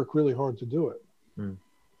have to work really hard to do it. Mm.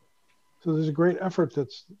 So there's a great effort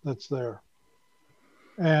that's there.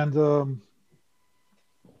 And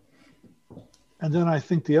then I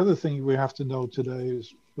think the other thing we have to know today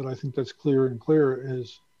is, but I think that's clearer and clearer,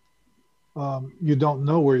 is you don't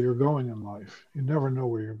know where you're going in life. You never know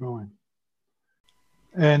where you're going.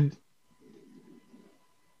 And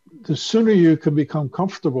the sooner you can become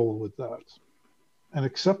comfortable with that and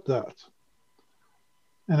accept that,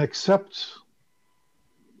 and accept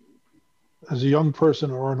as a young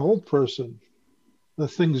person or an old person that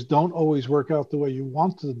things don't always work out the way you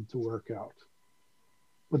want them to work out.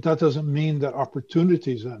 But that doesn't mean that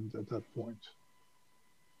opportunities end at that point.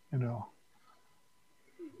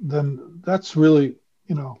 Then that's really,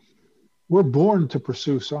 we're born to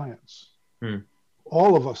pursue science. Hmm.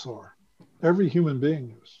 All of us are. Every human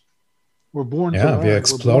being is. We're born to learn. We're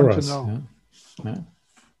explorers. We're born to know. Yeah.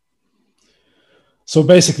 So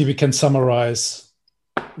basically, we can summarize: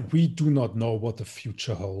 we do not know what the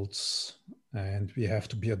future holds, and we have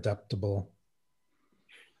to be adaptable.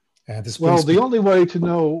 And this Well, brings me. the only way to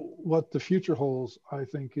know what the future holds, I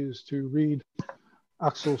think, is to read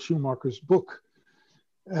Axel Schumacher's book.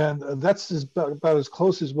 And that's about as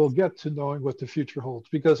close as we'll get to knowing what the future holds,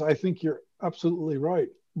 because I think you're absolutely right.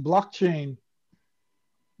 Blockchain,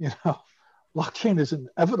 blockchain is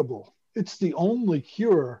inevitable. It's the only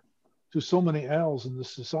cure to so many ills in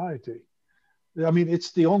this society. I mean,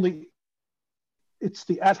 it's the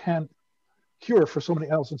at-hand cure for so many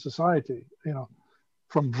ills in society,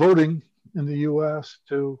 from voting in the US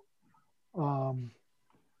to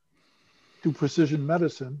precision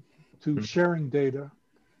medicine, to sharing data,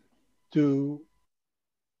 to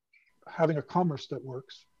having a commerce that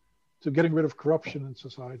works, to getting rid of corruption in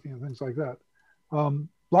society and things like that.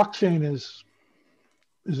 Blockchain is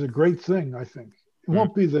a great thing, I think. It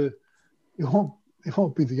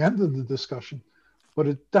won't be the end of the discussion, but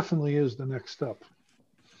it definitely is the next step.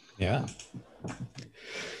 Yeah.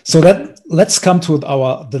 So let's come to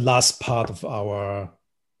the last part of our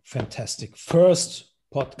fantastic first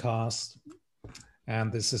podcast.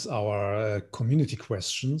 And this is our community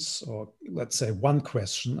questions, or let's say one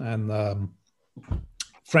question. And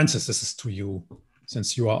Francis, this is to you,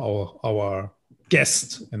 since you are our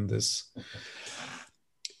guest in this.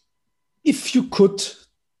 If you could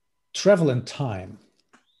travel in time,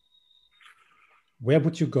 where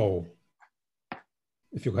would you go?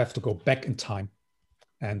 If you have to go back in time,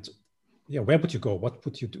 and where would you go? What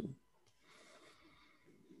would you do?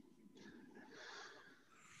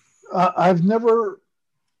 I'm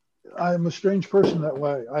a strange person that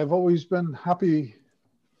way. I've always been happy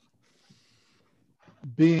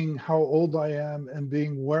being how old I am and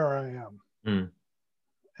being where I am.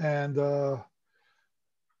 And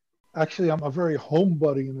actually, I'm a very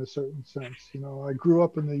homebody in a certain sense. I grew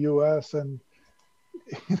up in the US, and,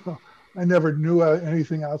 I never knew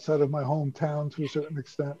anything outside of my hometown to a certain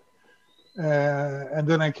extent. And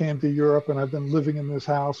then I came to Europe, and I've been living in this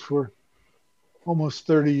house for almost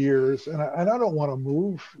 30 years, and I don't want to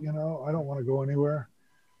move. I don't want to go anywhere.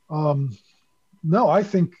 No, I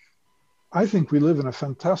think we live in a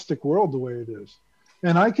fantastic world the way it is,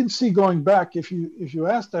 and I can see going back. If you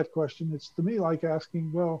ask that question, it's to me like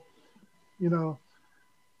asking, well,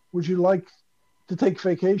 would you like to take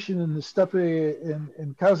vacation in the steppe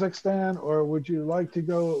in Kazakhstan, or would you like to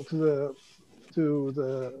go to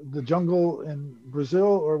the jungle in Brazil,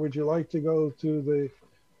 or would you like to go to the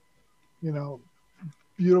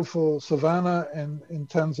beautiful savannah in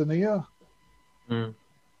Tanzania?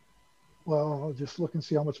 Well, I'll just look and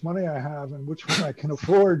see how much money I have and which one I can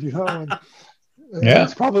afford, and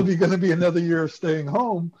it's probably going to be another year of staying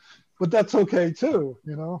home, but that's okay too.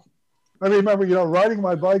 I remember, riding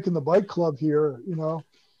my bike in the bike club here,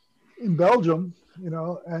 in Belgium,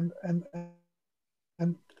 and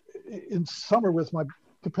in summer with my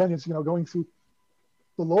companions, going through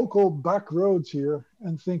the local back roads here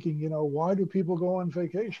and thinking, why do people go on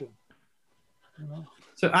vacation?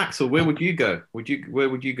 So Axel, where would you go? Where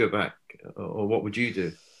would you go back, or what would you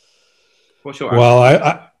do? What's your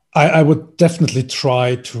I would definitely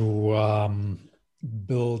try to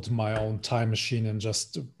build my own time machine and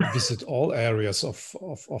just visit all areas of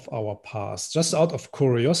our past, just out of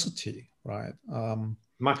curiosity, right?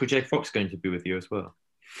 Michael J. Fox going to be with you as well?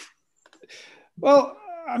 Well,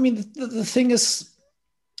 I mean, the thing is,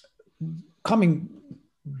 coming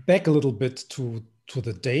back a little bit to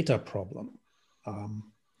the data problem,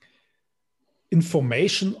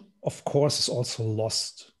 information, of course, is also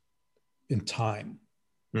lost in time.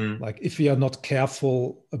 Like if we are not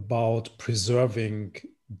careful about preserving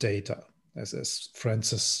data, as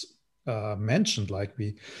Francis mentioned, like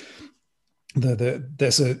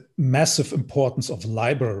there's a massive importance of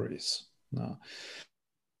libraries.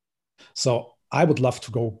 So I would love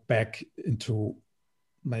to go back into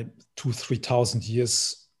maybe 2,000-3,000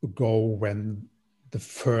 years ago, when the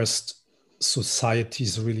first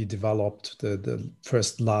societies really developed, the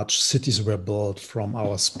first large cities were built from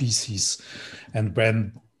our species, and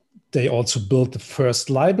when they also built the first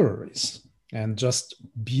libraries, and just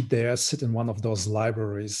be there, sit in one of those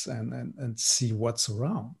libraries and see what's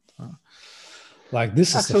around. Like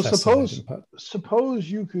this is the fascinating part. Suppose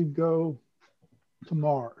you could go to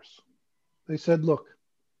Mars. They said, look,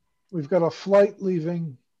 we've got a flight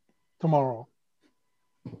leaving tomorrow.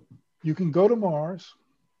 You can go to Mars,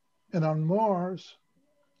 and on Mars,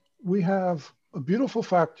 we have a beautiful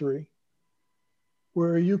factory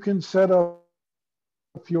where you can set up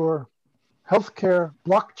your healthcare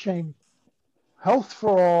blockchain Health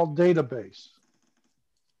for All database.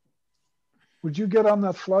 Would you get on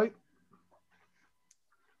that flight?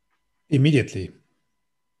 Immediately.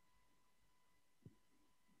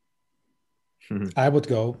 I would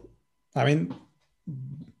go. I mean,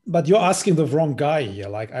 but you're asking the wrong guy here.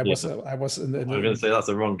 Like I was in the. I'm going to say that's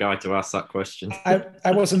the wrong guy to ask that question.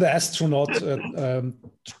 I was in the astronaut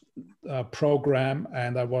program,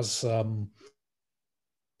 and I was one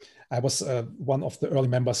of the early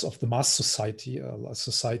members of the Mars Society, a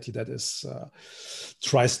society that is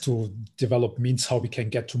tries to develop means how we can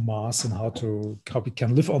get to Mars and how we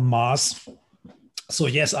can live on Mars. So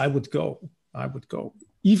yes, I would go.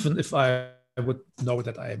 Even if I would know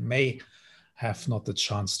that I may have not the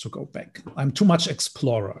chance to go back. I'm too much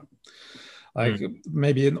explorer. Like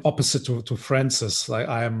maybe an opposite to Francis. Like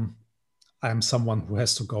I'm someone who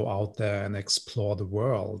has to go out there and explore the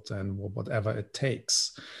world and whatever it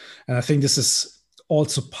takes. And I think this is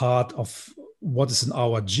also part of what is in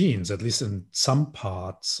our genes, at least in some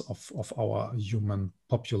parts of our human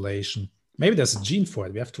population. Maybe there's a gene for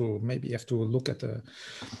it. We have to look at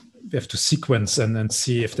we have to sequence and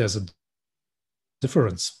see if there's a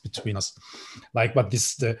difference between us. Like, but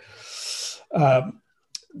the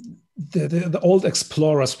old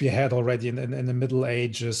explorers we had already in the Middle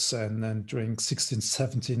Ages and then during 16th,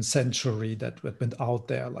 17th century that went out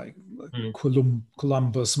there, like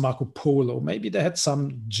Columbus, Marco Polo, maybe they had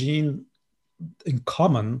some gene in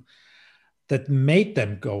common that made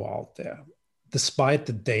them go out there despite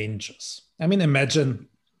the dangers. I mean, imagine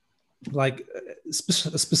like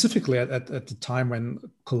specifically at the time when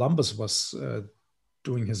Columbus was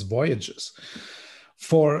doing his voyages,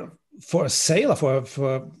 for a sailor,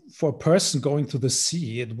 for a person going to the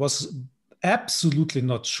sea, it was absolutely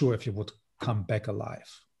not sure if he would come back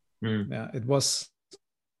alive. Yeah, it was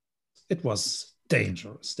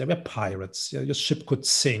dangerous. There were pirates. Yeah, your ship could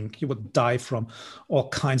sink. You would die from all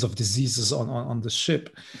kinds of diseases on the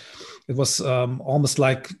ship. It was almost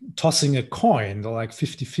like tossing a coin, like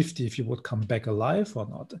 50-50 if you would come back alive or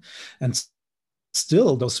not. And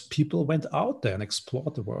still, those people went out there and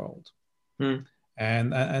explored the world.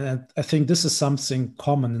 And I think this is something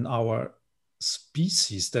common in our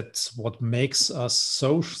species. That's what makes us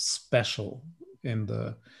so special in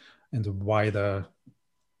the wider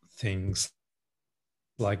things.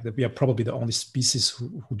 Like that, we are probably the only species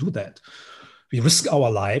who do that. We risk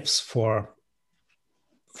our lives for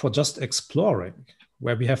just exploring,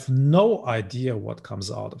 where we have no idea what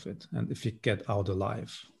comes out of it, and if we get out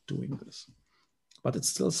alive doing this. But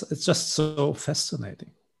it's just so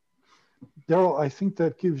fascinating. Daryl, I think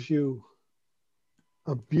that gives you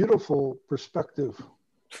a beautiful perspective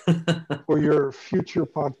for your future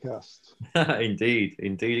podcast. Indeed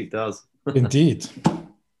it does. Indeed.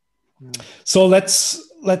 Yeah. So let's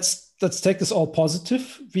take this all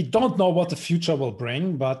positive. We don't know what the future will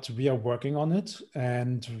bring, but we are working on it,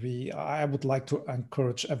 and I would like to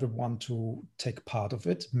encourage everyone to take part of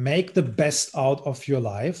it. Make the best out of your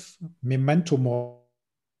life. Memento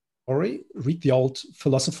mori. Read the old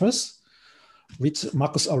philosophers. Read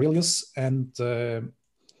Marcus Aurelius and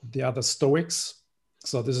the other Stoics.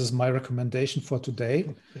 So this is my recommendation for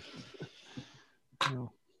today.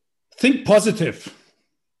 Think positive.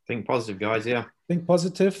 Think positive, guys. Yeah. Think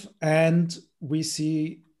positive. And we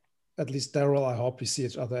see, at least Daryl, I hope we see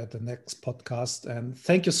each other at the next podcast. And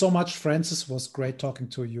thank you so much, Francis. It was great talking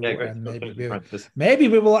to you. Yeah, great. And maybe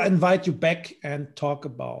we will invite you back and talk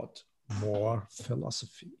about more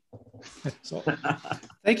philosophy. So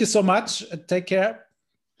thank you so much. Take care.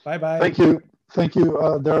 Bye-bye. Thank you,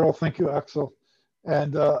 Daryl. Thank you, Axel.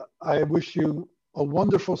 And I wish you a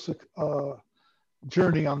wonderful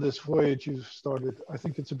journey on this voyage you've started. I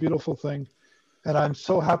think it's a beautiful thing. And I'm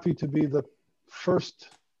so happy to be the first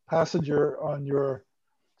passenger on your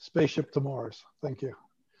spaceship to Mars. Thank you.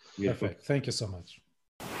 Perfect. Thank you so much.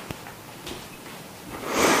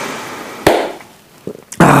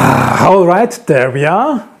 All right, there we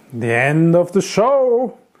are. The end of the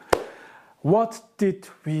show. What did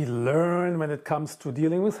we learn when it comes to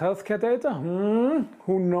dealing with healthcare data?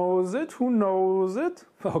 Who knows it? Who knows it?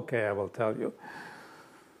 Okay, I will tell you.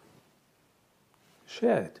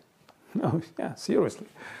 Share it. No, yeah, seriously.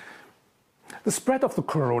 The spread of the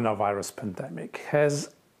coronavirus pandemic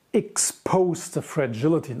has exposed the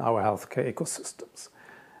fragility in our healthcare ecosystems.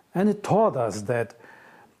 And it taught us that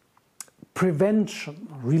prevention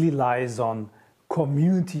really lies on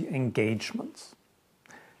community engagements.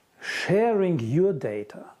 Sharing your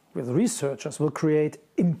data with researchers will create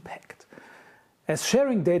impact, as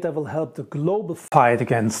sharing data will help the global fight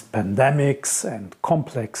against pandemics and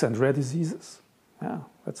complex and rare diseases. Yeah,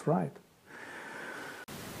 that's right.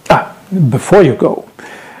 Before you go,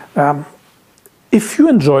 if you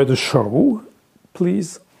enjoy the show,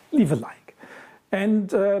 please leave a like.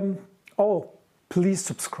 And please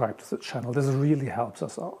subscribe to the channel. This really helps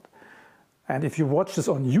us out. And if you watch this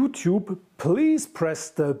on YouTube, please press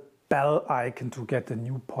the bell icon to get the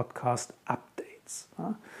new podcast updates.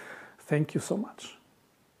 Thank you so much.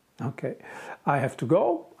 Okay, I have to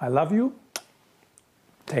go. I love you.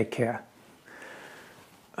 Take care.